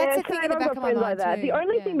Yeah, a thing same. in the I've back got of my friends mind like that. too. The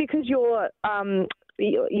only Yeah. thing, because you're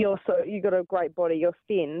so you got a great body, you're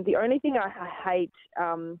thin. The only thing I hate,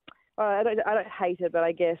 I don't hate it, but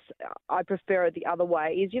I guess I prefer it the other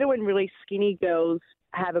way. Is, you know, when really skinny girls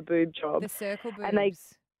have a boob job, The circle boobs. and they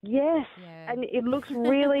yes, Yeah. and it looks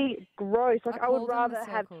really gross. Like I call would them the rather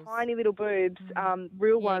have circles. tiny little boobs,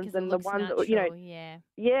 real Yeah, ones, 'cause it than the looks ones that, natural, you know. yeah.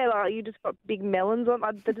 Yeah, like you just got big melons on.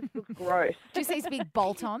 That just looks gross. just these big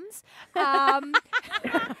bolt-ons.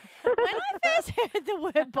 When I first heard the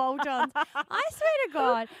word bolt-ons, I swear to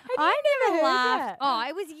God, I never heard laughed. that? Oh,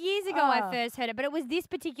 it was years ago I Oh. first heard it, but it was this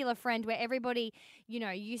particular friend where everybody, you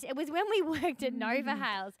know, it was when we worked at Nova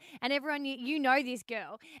Hales, and everyone, you know this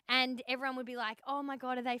girl, and everyone would be like, oh my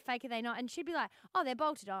God, are they fake, are they not? And she'd be like, oh, they're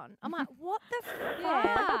bolted on. I'm like, what the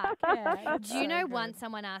fuck? Yeah, Do you know once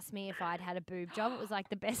someone asked me if I'd had a boob job? It was like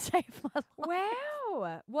the best day of my life.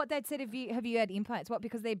 Wow. What they'd said, have you had implants? What,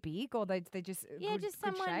 because they're big or they just Yeah, good, just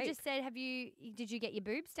good someone shape? just said, did you get your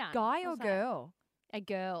boobs done? Guy I or was like, girl? A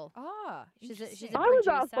girl. Oh, She's interesting. a I was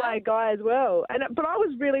producer. asked by a guy as well, but I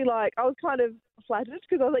was really like, I was kind of flattered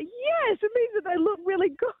because I was like, yes, it means that they look really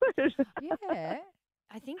good. Yeah.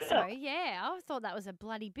 I think so, yeah. I thought that was a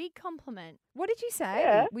bloody big compliment. What did you say?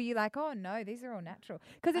 Yeah. Were you like, oh no, these are all natural?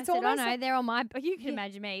 Because it's I said, almost oh no, they're all my, you can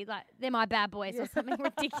imagine me, like, they're my bad boys or something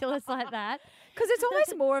ridiculous like that. because it's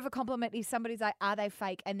almost more of a compliment if somebody's like, are they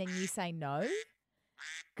fake? And then you say no.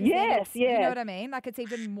 'Cause then Yes, it's- You know yes. what I mean? Like it's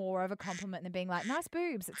even more of a compliment than being like, nice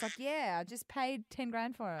boobs. It's like, yeah, I just paid 10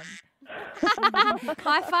 grand for them.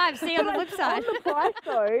 High five, see you on the flip side. On the price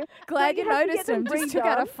though, Glad don't you have to noticed get them. Just took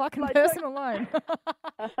out a redone? fucking Like, personal loan.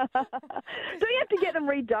 don't you have to get them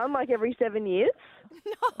redone like every 7 years?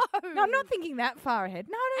 No, I'm not thinking that far ahead.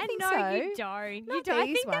 No, I don't think no, so. you don't. You Not don't. I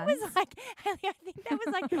these think that was ones. like, I think that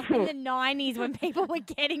was like in the 90s when people were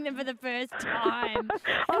getting them for the first time.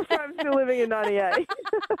 I'm still living in 98.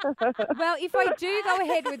 Well, if I do go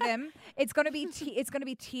ahead with them, it's going to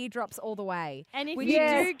be teardrops all the way. And if Which you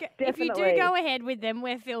Yes, if you do definitely. go ahead with them,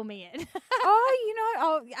 we're filming it.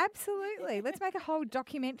 Absolutely. Let's make a whole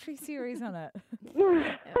documentary series on it.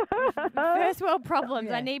 First world problems.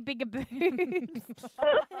 Yeah. I need bigger boobs.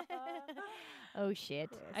 Oh shit.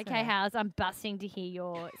 Okay, Howes, I'm busting to hear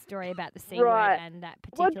your story about the C Right. word and that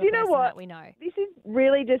Well, particular do you know person what? that we know. This is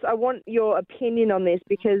really just, I want your opinion on this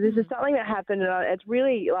because this is something that happened and it's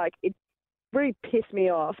really like, it really pissed me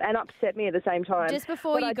off and upset me at the same time. Just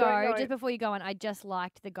before But you I don't know- just before you go on, I just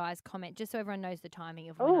liked the guy's comment, just so everyone knows the timing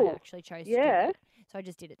of when I Oh, actually chose to yeah. do it. So I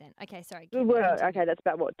just did it then. Okay, sorry. Well, okay, that's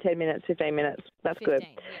about what, 10 minutes, 15 minutes. That's 15, good.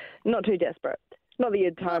 Not too desperate. Not that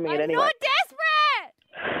you're timing it I'm anyway. not desperate!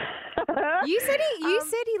 You said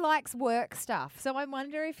he likes work stuff, so I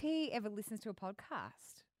wonder if he ever listens to a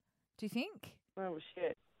podcast. Do you think? Oh,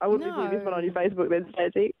 shit. I wouldn't be putting this one on your No. Facebook then,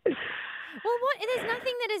 Stacey. Well, what? There's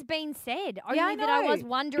nothing that has been said. Only Yeah, I that I was know.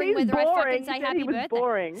 wondering He's whether I boring. fucking He say said happy he was birthday.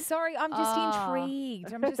 boring. Sorry, I'm just Oh.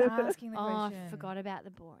 intrigued. I'm just asking the Oh, question. I forgot about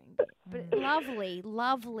the boring bit. But lovely,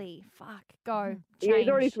 lovely. Fuck, go. Yeah, he's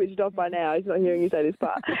already Change. switched off by now. He's not hearing you say this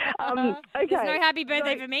part. Okay. There's no happy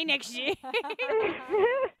birthday So- for me next year.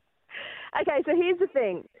 Okay, so here's the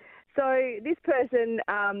thing. So this person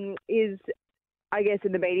is, I guess,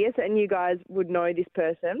 in the media, and you guys would know this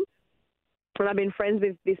person. And I've been friends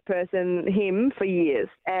with this person, him, for years.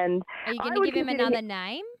 And Are you going I to would give him consider another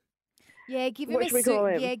name? Yeah, give him What a should we call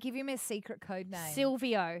him? yeah, give him a secret code name.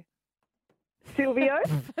 Silvio. Silvio.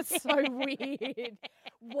 That's so weird.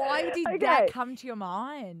 Why did that come to your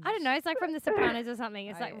mind? I don't know. It's like from The Sopranos or something.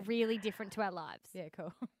 It's like really different to our lives. Yeah,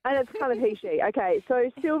 cool. And it's kind of he-she. Okay, so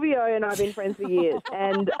Silvio and I have been friends for years.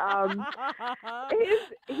 And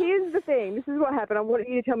here's the thing. This is what happened. I want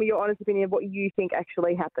you to tell me your honest opinion of what you think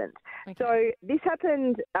actually happened. Okay. So this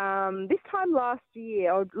happened this time last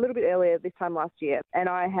year, or a little bit earlier this time last year, and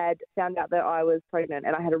I had found out that I was pregnant,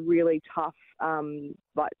 and I had a really tough,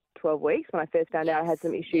 12 weeks when I first found out I had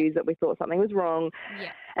some issues that we thought something was wrong.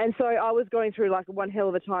 Yeah. And so I was going through like one hell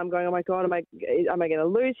of a time going, oh my God, am I going to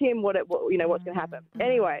lose him? What's going to happen?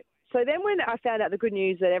 Anyway, so then when I found out the good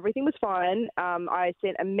news that everything was fine, I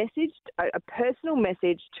sent a message, a personal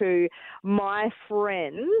message to my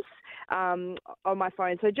friends on my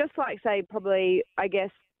phone. So just like say probably, I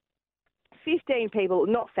guess, 15 people,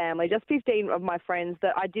 not family, just 15 of my friends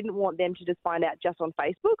that I didn't want them to just find out just on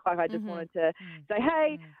Facebook. Like I just wanted to say,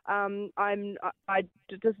 hey, I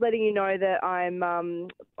just letting you know that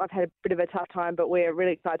I've had a bit of a tough time, but we're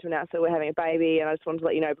really excited to announce that we're having a baby, and I just wanted to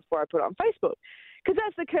let you know before I put it on Facebook. Because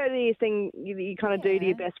that's the courteous thing you kind of do to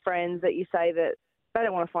your best friends, that you say that they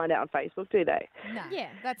don't want to find out on Facebook, do they? No. Yeah,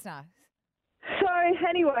 that's nice. So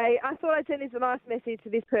anyway, I thought I'd send this a nice message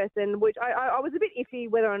to this person, which I was a bit iffy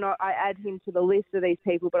whether or not I add him to the list of these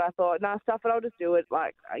people, but I thought, nah, stuff it, I'll just do it.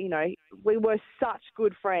 Like, we were such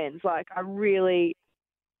good friends. Like,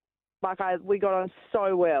 we got on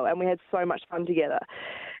so well and we had so much fun together.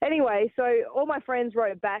 Anyway, so all my friends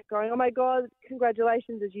wrote back going, oh my God,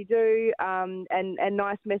 congratulations as you do, and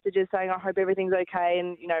nice messages saying, I hope everything's okay,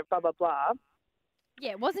 and, blah, blah, blah.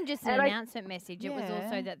 Yeah, it wasn't just an announcement message. It was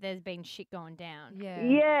also that there's been shit going down.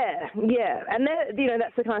 Yeah. And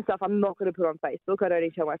that's the kind of stuff I'm not going to put on Facebook. I don't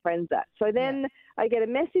even tell my friends that. So then I get a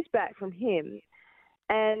message back from him,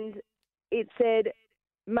 and it said,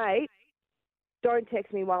 mate, don't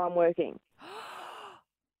text me while I'm working.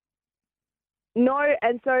 No,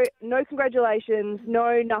 and so no congratulations,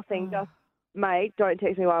 no nothing, just, mate, don't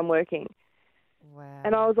text me while I'm working. Wow.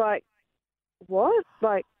 And I was like, what?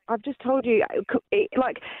 Like, I've just told you,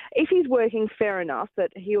 like, if he's working, fair enough, that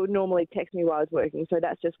he would normally text me while I was working, so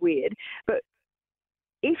that's just weird. But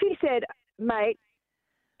if he said, mate,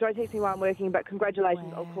 don't text me while I'm working, but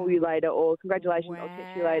congratulations, I'll call you later, or congratulations, I'll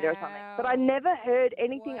text you later, or something. But I never heard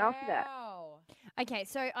anything after that. Okay,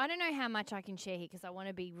 so I don't know how much I can share here because I want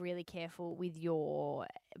to be really careful with your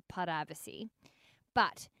privacy,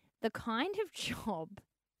 but the kind of job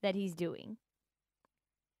that he's doing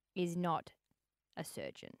is not a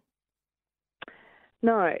surgeon.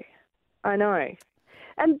 No, I know.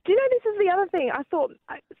 And do you know, this is the other thing. I thought,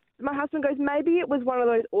 my husband goes, maybe it was one of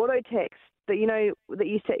those auto texts that, that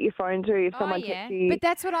you set your phone to if someone texts you. But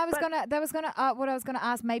that's what I was what I was gonna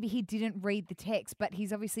ask. Maybe he didn't read the text, but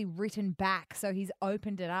he's obviously written back, so he's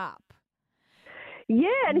opened it up. Yeah,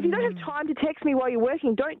 and if you don't have time to text me while you're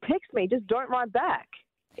working, don't text me. Just don't write back.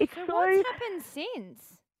 It's so what's happened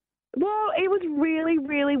since? Well, it was really,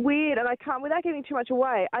 really weird, and I can't, without giving too much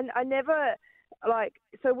away, I never,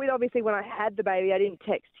 so obviously when I had the baby, I didn't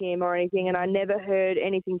text him or anything, and I never heard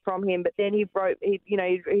anything from him, but then he's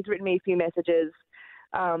written me a few messages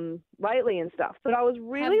lately and stuff, but I was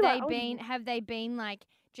really have they been like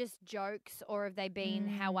just jokes, or have they been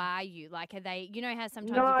how are you? Like, are they, how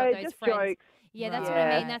sometimes no, you've got those just friends. Jokes. Yeah, that's what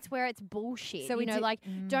I mean. That's where it's bullshit. So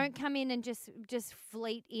don't come in and just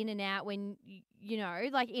fleet in and out when,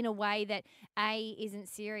 like in a way that A, isn't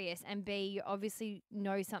serious, and B, you obviously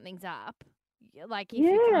know something's up. Like if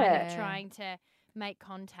you're kind of trying to make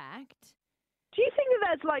contact. Do you think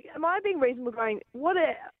that's like, am I being reasonable going, what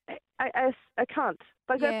a cunt?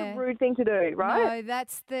 Like that's a rude thing to do, right?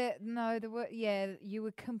 No, the word, you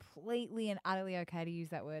were completely and utterly okay to use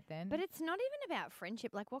that word then. But it's not even about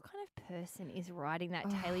friendship. Like, what kind of person is writing that,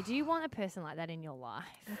 Taylor? Do you want a person like that in your life?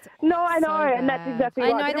 No, I know, and that's exactly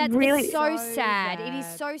right. I know that's really so sad. It is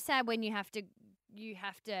so sad when you have to,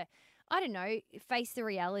 I don't know, face the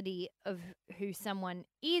reality of who someone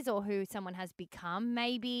is or who someone has become,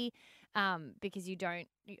 maybe. Because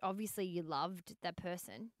obviously you loved that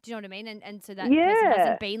person. Do you know what I mean? And so that person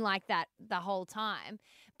hasn't been like that the whole time.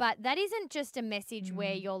 But that isn't just a message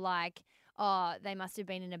where you're like, oh, they must have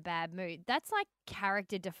been in a bad mood. That's like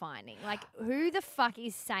character defining. Like, who the fuck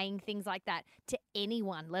is saying things like that to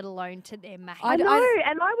anyone, let alone to their mate? I know,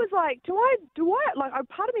 and I was like, do I, like,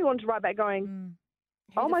 part of me wanted to write back going,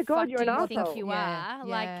 oh my God, you're an asshole. Who do you think you are?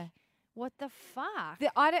 Like, what the fuck?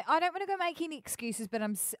 I don't want to go make any excuses, but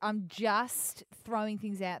I'm just throwing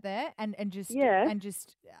things out there and just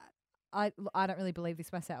I don't really believe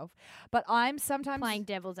this myself, but I'm sometimes Playing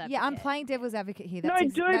devil's advocate. Yeah, I'm playing devil's advocate here. No,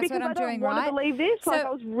 That's because what I'm I don't doing, want right? to believe this. Like, So-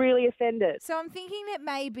 I was really offended. So I'm thinking that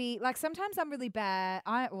maybe, like, sometimes I'm really bad.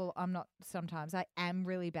 I'm not sometimes. I am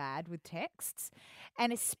really bad with texts.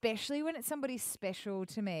 And especially when it's somebody special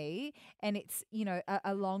to me and it's, you know,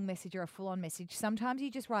 a long message or a full-on message, sometimes you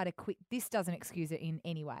just write a quick, this doesn't excuse it in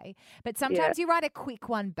any way, but sometimes you write a quick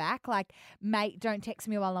one back, like, mate, don't text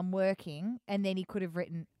me while I'm working. And then he could have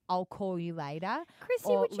written, I'll call you later. Chrissy,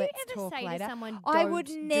 or would you let's ever talk say later. to someone, I "Don't would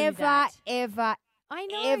do never, that"? ever, I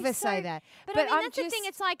know, ever so- say that. But I mean, I'm that's the thing.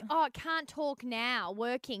 It's like, oh, I can't talk now,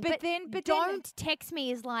 working. But then- don't text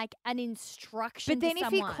me is like an instruction. But then to if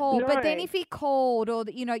he someone. called, but then No. if he called, or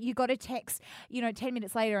you know, you got a text, you know, 10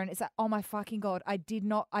 minutes later, and it's like, oh my fucking God, I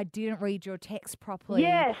didn't read your text properly.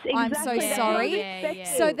 Yes, I'm exactly. so That's sorry. what I was Yeah, yeah.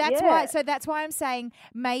 expecting. So that's why I'm saying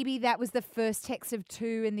maybe that was the first text of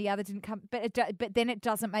two, and the other didn't come. But but then it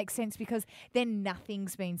doesn't make sense because then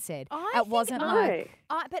nothing's been said. I It think wasn't No. like.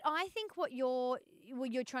 But I think what you're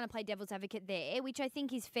trying to play devil's advocate there, which I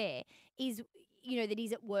think is fair, is that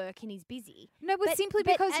he's at work and he's busy. No, but simply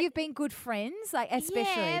but because at- you've been good friends, like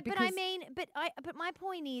especially. Yeah, because but I mean, but my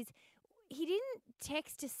point is, he didn't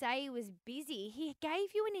text to say he was busy. He gave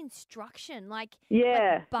you an instruction, like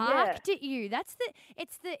barked at you.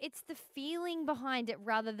 It's the feeling behind it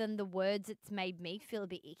rather than the words. It's made me feel a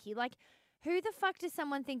bit icky. Like, who the fuck does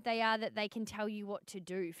someone think they are that they can tell you what to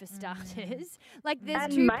do, for starters? Like, there's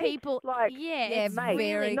And two mate, people. like, Yeah, mate,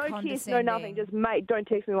 very no kiss, no condescending. nothing. Just, mate, don't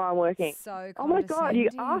text me while I'm working. So Oh my God, you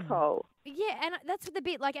condescending. asshole. Yeah, and that's the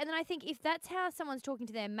bit, like, and then I think if that's how someone's talking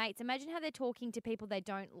to their mates, imagine how they're talking to people they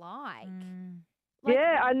don't like. Like,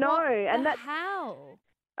 Yeah, I know, what and the that's- hell?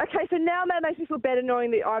 Okay, so now that makes me feel better knowing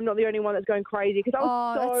that I'm not the only one that's going crazy because I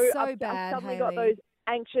was that's so I bad, suddenly got Hayley. those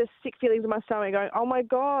anxious, sick feelings in my stomach going, oh my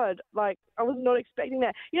God, like I was not expecting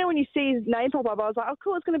that. You know, when you see his name pop up, I was like, oh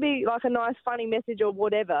cool, it's going to be like a nice, funny message or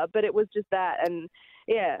whatever, but it was just that, and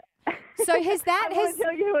yeah. So has that I won't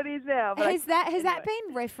tell you who it is now. But has that anyway.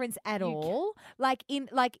 been referenced at all? Like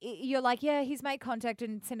you're like, yeah, he's made contact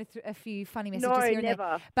and sent a few funny messages No, here and there,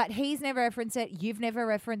 never. but he's never referenced it. You've never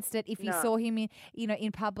referenced it. If you No. saw him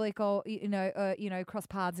in public or cross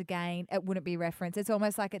paths again, it wouldn't be referenced. It's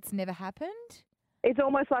almost like it's never happened. It's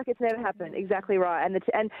almost like it's never happened. Exactly right.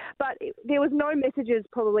 But there was no messages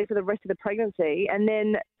probably for the rest of the pregnancy. And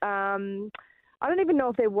then I don't even know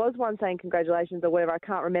if there was one saying congratulations or whatever. I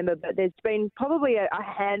can't remember. But there's been probably a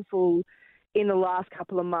handful in the last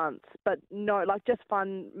couple of months. But no, like just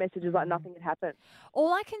fun messages like nothing had happened.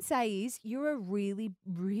 All I can say is you're a really,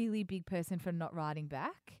 really big person for not writing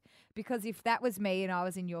back. Because if that was me and I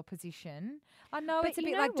was in your position, I know it's a you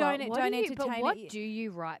bit know like what? don't What do you- entertain But what it. do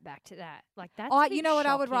you write back to that? Like, that's Oh, a bit you know what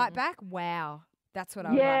I would write shocking. back? Wow. That's what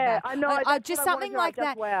I would Yeah, write back. I know. That's just what I wanted something to write, like just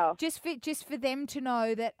that. wow. Just for them to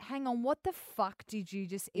know that, hang on, what the fuck did you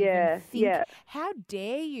just even Yeah, think? yeah. How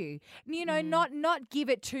dare you? You know, not give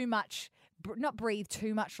it too much, not breathe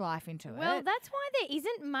too much life into it. Well, that's why there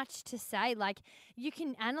isn't much to say. Like, you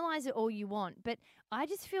can analyse it all you want, but I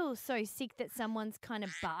just feel so sick that someone's kind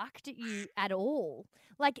of barked at you at all.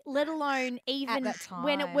 Like, let alone even that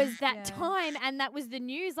when it was time, that yeah. time and that was the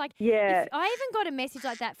news. Like, Yeah. if I even got a message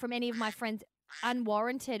like that from any of my friends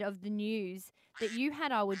unwarranted of the news that you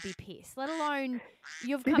had, I would be pissed. Let alone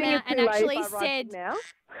you've Do you come think out it's and too late if actually I write said, it now?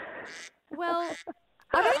 well,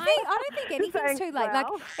 I don't think anything's saying, too late. Like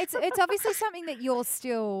wow. it's obviously something that you're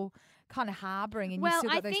still kind of harboring, and you well, still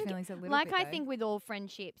got I those think, feelings a little like bit. I though. think with all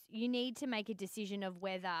friendships, you need to make a decision of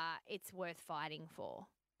whether it's worth fighting for.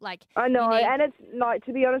 Like, I you know, need- and it's like,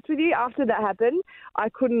 to be honest with you, after that happened, I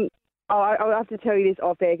couldn't. Oh, I'll have to tell you this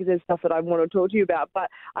off air because there's stuff that I want to talk to you about. But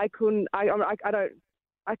I couldn't. I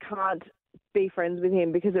can't be friends with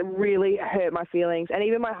him because it really hurt my feelings. And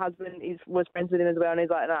even my husband was friends with him as well, and he's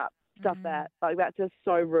like, nah, stuff that. Like, that's just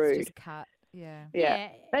so rude. It's just cut. Yeah. Yeah.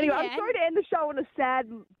 Anyway, yeah, I'm sorry to end the show on a sad,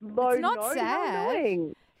 low It's not note. sad. How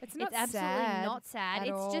annoying. It's not It's absolutely sad not sad. at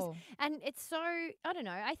It's just, all. and it's so, I don't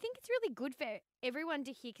know. I think it's really good for everyone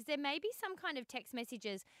to hear because there may be some kind of text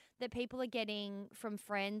messages that people are getting from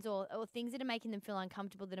friends or things that are making them feel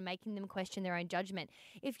uncomfortable, that are making them question their own judgment.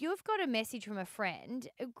 If you've got a message from a friend,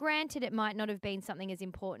 granted it might not have been something as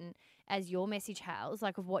important as your message, Hals,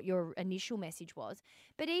 like of what your initial message was,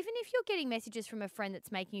 but even if you're getting messages from a friend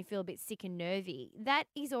that's making you feel a bit sick and nervy, that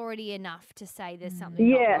is already enough to say there's something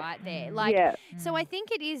Yeah. not right there. Like, Yeah. so I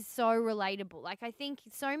think it is so relatable. Like, I think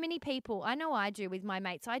so many people, I know I do with my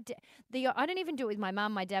mates. I don't even do it with my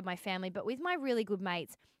mum, my dad, my family, but with my really good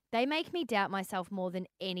mates, They make me doubt myself more than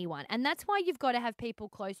anyone. And that's why you've got to have people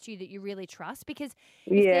close to you that you really trust, because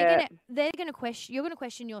if they're going to question, you're going to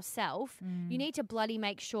question yourself. You need to bloody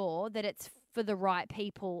make sure that it's for the right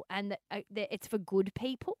people and that it's for good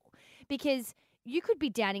people, because you could be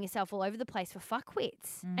doubting yourself all over the place for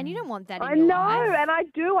fuckwits, and you don't want that in your life. And I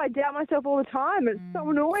do. I doubt myself all the time. It's so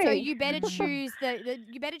annoying. So you better choose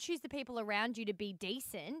the people around you to be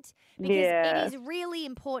decent, because it is really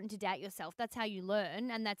important to doubt yourself. That's how you learn,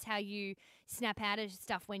 and that's how you snap out of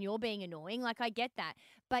stuff when you're being annoying. Like, I get that,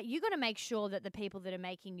 but you got to make sure that the people that are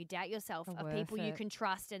making you doubt yourself are people you can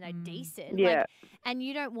trust and are decent. Yeah. And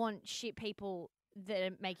you don't want shit people that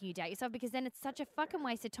are making you doubt yourself, because then it's such a fucking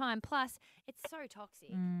waste of time. Plus, it's so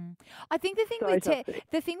toxic. I think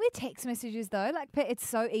the thing with text messages though, like, it's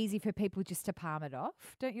so easy for people just to palm it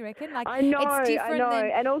off. Don't you reckon? Like, I know,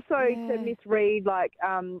 than, and also to misread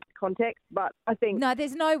context. But I think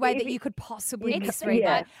there's no way that you could possibly misread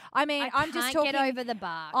that. I mean, I'm just talking get over the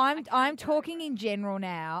bar. I'm talking in general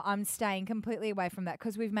now. I'm staying completely away from that,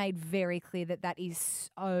 because we've made very clear that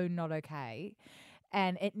is so not okay.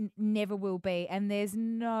 And it never will be. And there's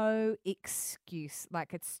no excuse.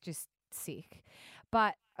 Like, it's just sick.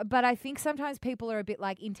 But I think sometimes people are a bit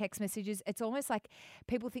like, in text messages, it's almost like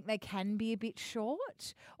people think they can be a bit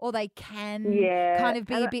short, or they can kind of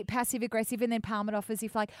be a bit passive aggressive and then palm it off as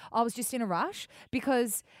if like, I was just in a rush,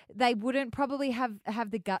 because they wouldn't probably have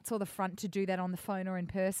the guts or the front to do that on the phone or in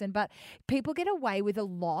person. But people get away with a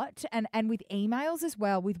lot, and with emails as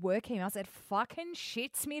well, with work emails, it fucking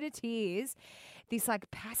shits me to tears. This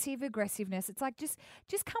like passive aggressiveness. It's like, just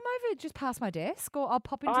come over, just past my desk, or I'll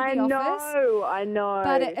pop into the office. I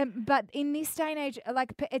know. But in this day and age,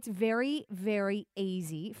 like, it's very, very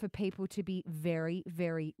easy for people to be very,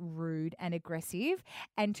 very rude and aggressive,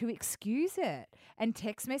 and to excuse it. And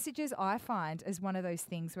text messages, I find, is one of those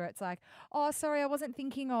things where it's like, oh, sorry, I wasn't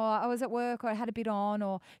thinking, or I was at work, or I had a bit on,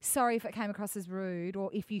 or sorry if it came across as rude, or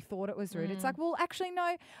if you thought it was rude. It's like, well, actually,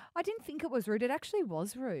 no, I didn't think it was rude. It actually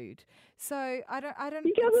was rude. So I don't.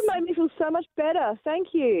 You guys have made me feel so much better. Thank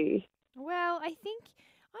you. Well, I think,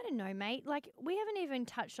 I don't know, mate. Like, we haven't even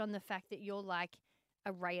touched on the fact that you're like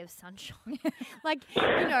a ray of sunshine. Like,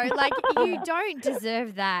 like, you don't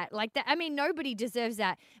deserve that. Like that. I mean, nobody deserves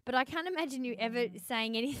that. But I can't imagine you ever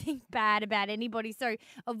saying anything bad about anybody. So,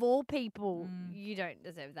 of all people, you don't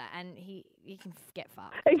deserve that. And he can get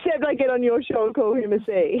fucked. Except I get on your show and call him a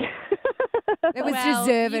C. It was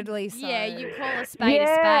deservedly so. Yeah, you call a spade a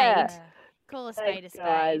spade. Call a spade a spade.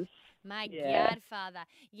 Guys. My godfather.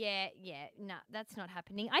 Yeah, no, that's not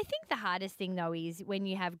happening. I think the hardest thing, though, is when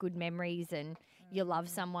you have good memories and you love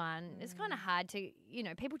someone, it's kind of hard to,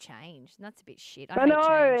 people change, and that's a bit shit. I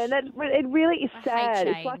know, change. And it really is sad.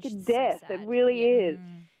 It's like a death. So it really is.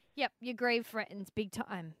 Yep, your grief threatens big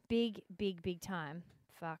time. Big, big, big time.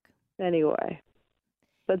 Fuck. Anyway.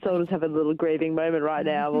 Let's all just have a little grieving moment right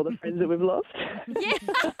now of all the friends that we've lost. Yeah.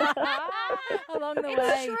 Along the way.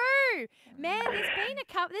 It's true. Man, there's been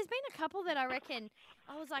a couple that I reckon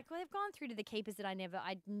I was like, well, they've gone through to the keepers that I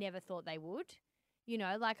never thought they would.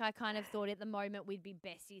 Like, I kind of thought at the moment we'd be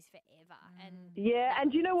besties forever. And yeah, and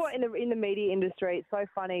do you know what, in the media industry, it's so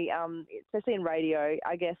funny, especially in radio,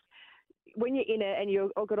 I guess, when you're in it and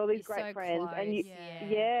you've got all these great friends, close,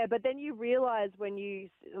 and but then you realise when you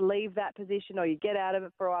leave that position or you get out of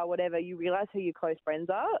it for a while, whatever, you realise who your close friends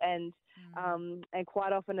are, and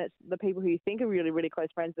quite often it's the people who you think are really, really close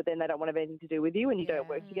friends, but then they don't want to have anything to do with you, and you don't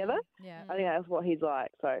work together. Yeah, I think that's what he's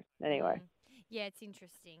like. So anyway, yeah, it's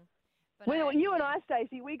interesting. Well, you and I,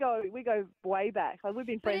 Stacey, we go way back. Like, we've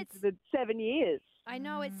been friends for 7 years. I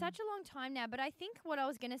know, it's such a long time now, but I think what I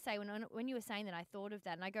was going to say when you were saying that, I thought of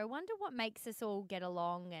that, and I go, wonder what makes us all get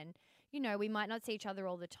along, and, we might not see each other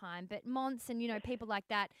all the time, but Monts and, people like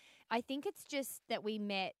that, I think it's just that we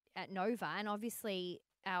met at Nova, and obviously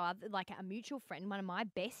our mutual friend, one of my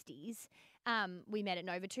besties, we met at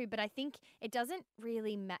Nova too, but I think it doesn't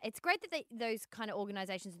really matter. It's great that those kind of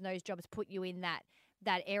organisations and those jobs put you in that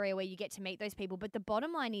area where you get to meet those people. But the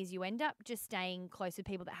bottom line is you end up just staying close with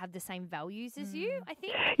people that have the same values as you, I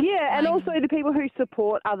think. Yeah, and also the people who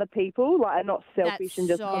support other people, like, are not selfish and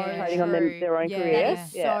just concentrating on their own career.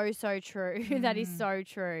 That is so true. That is so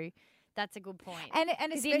true. That's a good point. And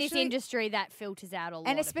especially in this industry, that filters out a lot.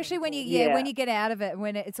 And especially when you get out of it,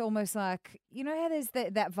 when it's almost like, how there's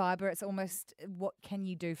that vibe where it's almost, what can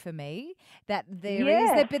you do for me? That there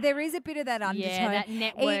is, but there is a bit of that undertone. Yeah, that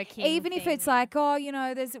networking. Even if it's like,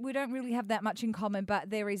 we don't really have that much in common, but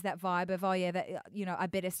there is that vibe of, I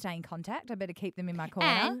better stay in contact. I better keep them in my corner.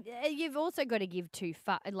 And you've also got to give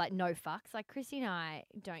no fucks. Like, Chrissy and I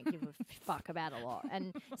don't give a fuck about a lot,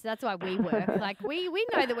 and so that's why we work. Like, we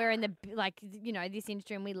know that we're in the like, you know, this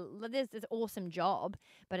industry, and there's this awesome job,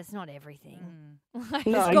 but it's not everything. Like,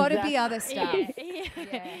 There's got to be other stuff.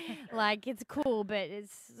 yeah. Like, it's cool, but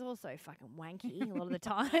it's also fucking wanky a lot of the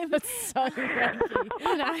time. It's so wanky.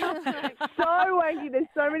 You know? So wanky. There's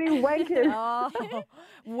so many wankers. Oh,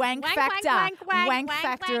 wank factor. Wank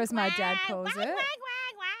factor, as my dad calls it.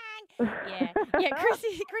 Yeah,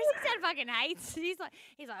 Chrissy said fucking hates. He's like,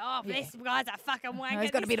 oh, this guy's a fucking wanker. He's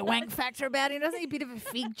got a bit of wank factor about him, doesn't he? A bit of a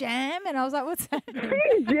fig jam. And I was like, what's happening?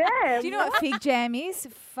 Fig jam? Do you know what fig jam is?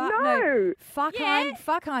 No. Fuck, Yeah.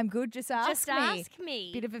 I'm good. Just ask me.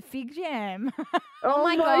 Bit of a fig jam. Oh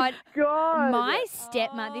my God. My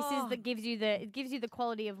stepmom. It gives you the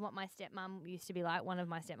quality of what my stepmom used to be like. One of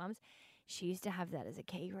my stepmoms, she used to have that as a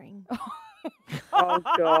key ring. Oh,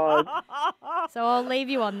 God. So I'll leave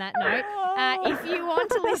you on that note. If you want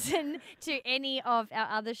to listen to any of our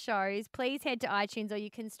other shows, please head to iTunes, or you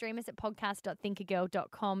can stream us at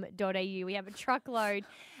podcast.thinkergirl.com.au. We have a truckload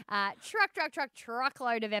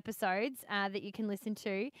of episodes that you can listen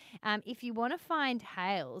to. If you want to find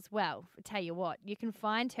Hales, well, I'll tell you what, you can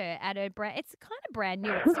find her at her brand. It's kind of brand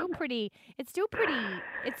new. It's still pretty. It's still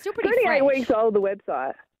pretty 28 fresh. weeks old, the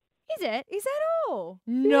website. Is it? Is that all?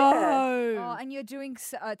 No. Oh, and you're doing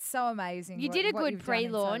it's so amazing. You did a good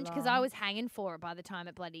pre-launch because I was hanging for it by the time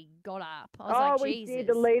it bloody got up. I was like, we Jesus. did.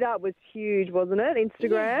 The lead up was huge, wasn't it?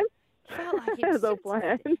 Instagram. Felt like It was all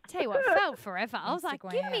planned. Tell you what, felt forever. I was like,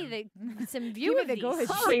 give me some view of the this. good.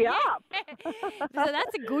 Hurry up. So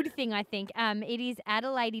that's a good thing, I think. It is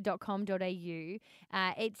adelaide.com.au.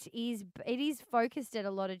 It is focused at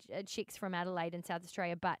a lot of chicks from Adelaide and South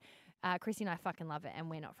Australia, but Chrissy and I fucking love it, and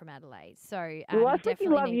we're not from Adelaide. So Well, I you fucking definitely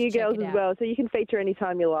love need you to check girls it as out. well, so you can feature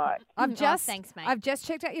anytime you like. Thanks, mate. I've just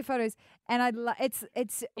checked out your photos, and it's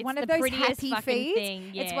one of the those prettiest happy fucking feeds. thing.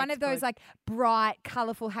 Yeah, it's one of it's those good. like bright,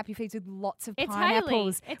 colourful happy feeds with lots of It's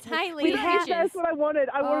pineapples. Hayley. It's Hayley. We and have- Bridges. That's what I wanted.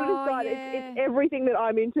 I wanted Oh, to start. yeah. It's everything that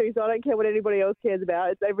I'm into, so I don't care what anybody else cares about.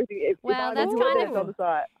 It's everything. If Well, I'm that's into kind it, of- it's on the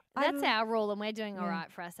site. That's our rule, and we're doing all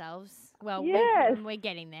right for ourselves. Well, Yes. we're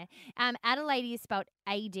getting there. Adelaide is spelled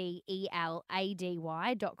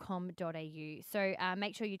ADELADY.com.au. So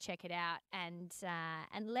make sure you check it out and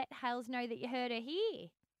let Hales know that you heard her here.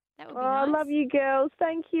 That would be nice. I love you girls.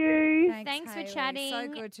 Thank you. Thanks for Hayley. chatting. So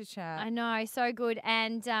good to chat. I know, so good.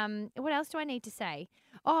 And what else do I need to say?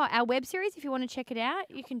 Oh, our web series, if you want to check it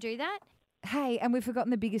out, you can do that. Hey, and we've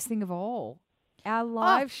forgotten the biggest thing of all. Our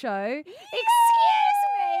live show. Excuse me.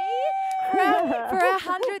 For our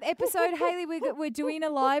 100th episode, Hayley, we're doing a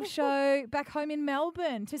live show back home in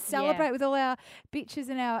Melbourne to celebrate with all our bitches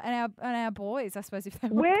and our boys, I suppose, if they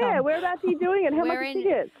want to come. Whereabouts are you doing it? How much are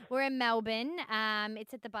tickets? We're in Melbourne.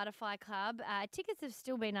 It's at the Butterfly Club. Tickets have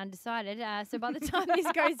still been undecided. So by the time this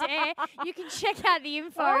goes to air, you can check out the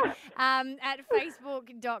info at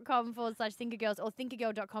facebook.com/thinkergirls, or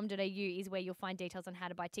thinkergirl.com.au is where you'll find details on how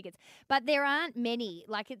to buy tickets. But there aren't many.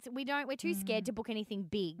 Like we're too scared to book anything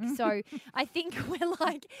big. So I think we'll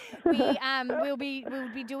be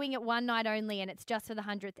doing it one night only, and it's just for the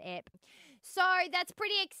 100th ep. So that's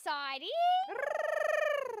pretty exciting.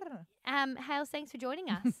 Hales, thanks for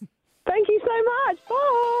joining us. Thank you so much.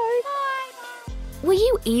 Bye. Were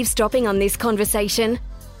you eavesdropping on this conversation?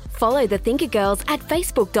 Follow the Thinker Girls at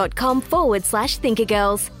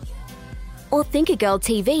facebook.com/thinkergirls or Thinkergirl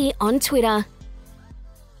TV on Twitter.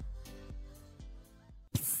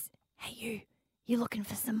 Hey, you looking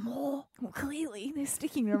for some more? Well, clearly they're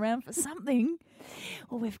sticking around for something.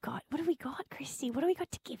 Well, what have we got, Christy? What do we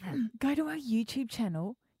got to give them? Go to our YouTube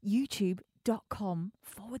channel,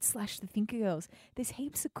 youtube.com/The Thinker Girls. There's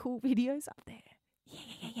heaps of cool videos up there.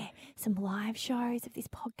 Yeah. Some live shows of this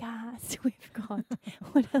podcast. We've got,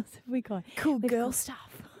 what else have we got? Cool girl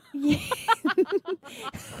stuff. Yeah.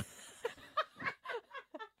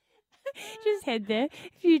 Just head there,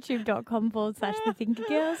 youtube.com/The Thinker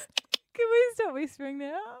Girls. Can we stop whispering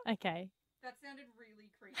now? Okay. That sounded really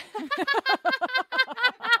creepy.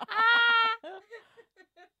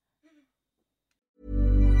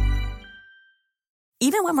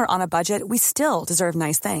 Even when we're on a budget, we still deserve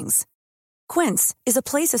nice things. Quince is a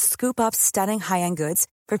place to scoop up stunning high-end goods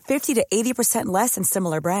for 50 to 80% less than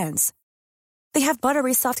similar brands. They have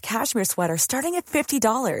buttery soft cashmere sweaters starting at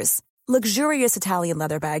 $50, luxurious Italian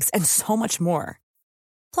leather bags, and so much more.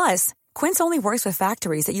 Plus, Quince only works with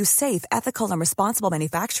factories that use safe, ethical, and responsible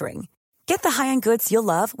manufacturing. Get the high-end goods you'll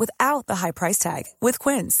love without the high price tag with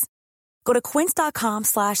Quince. Go to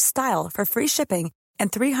quince.com/style for free shipping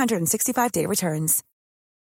and 365-day returns.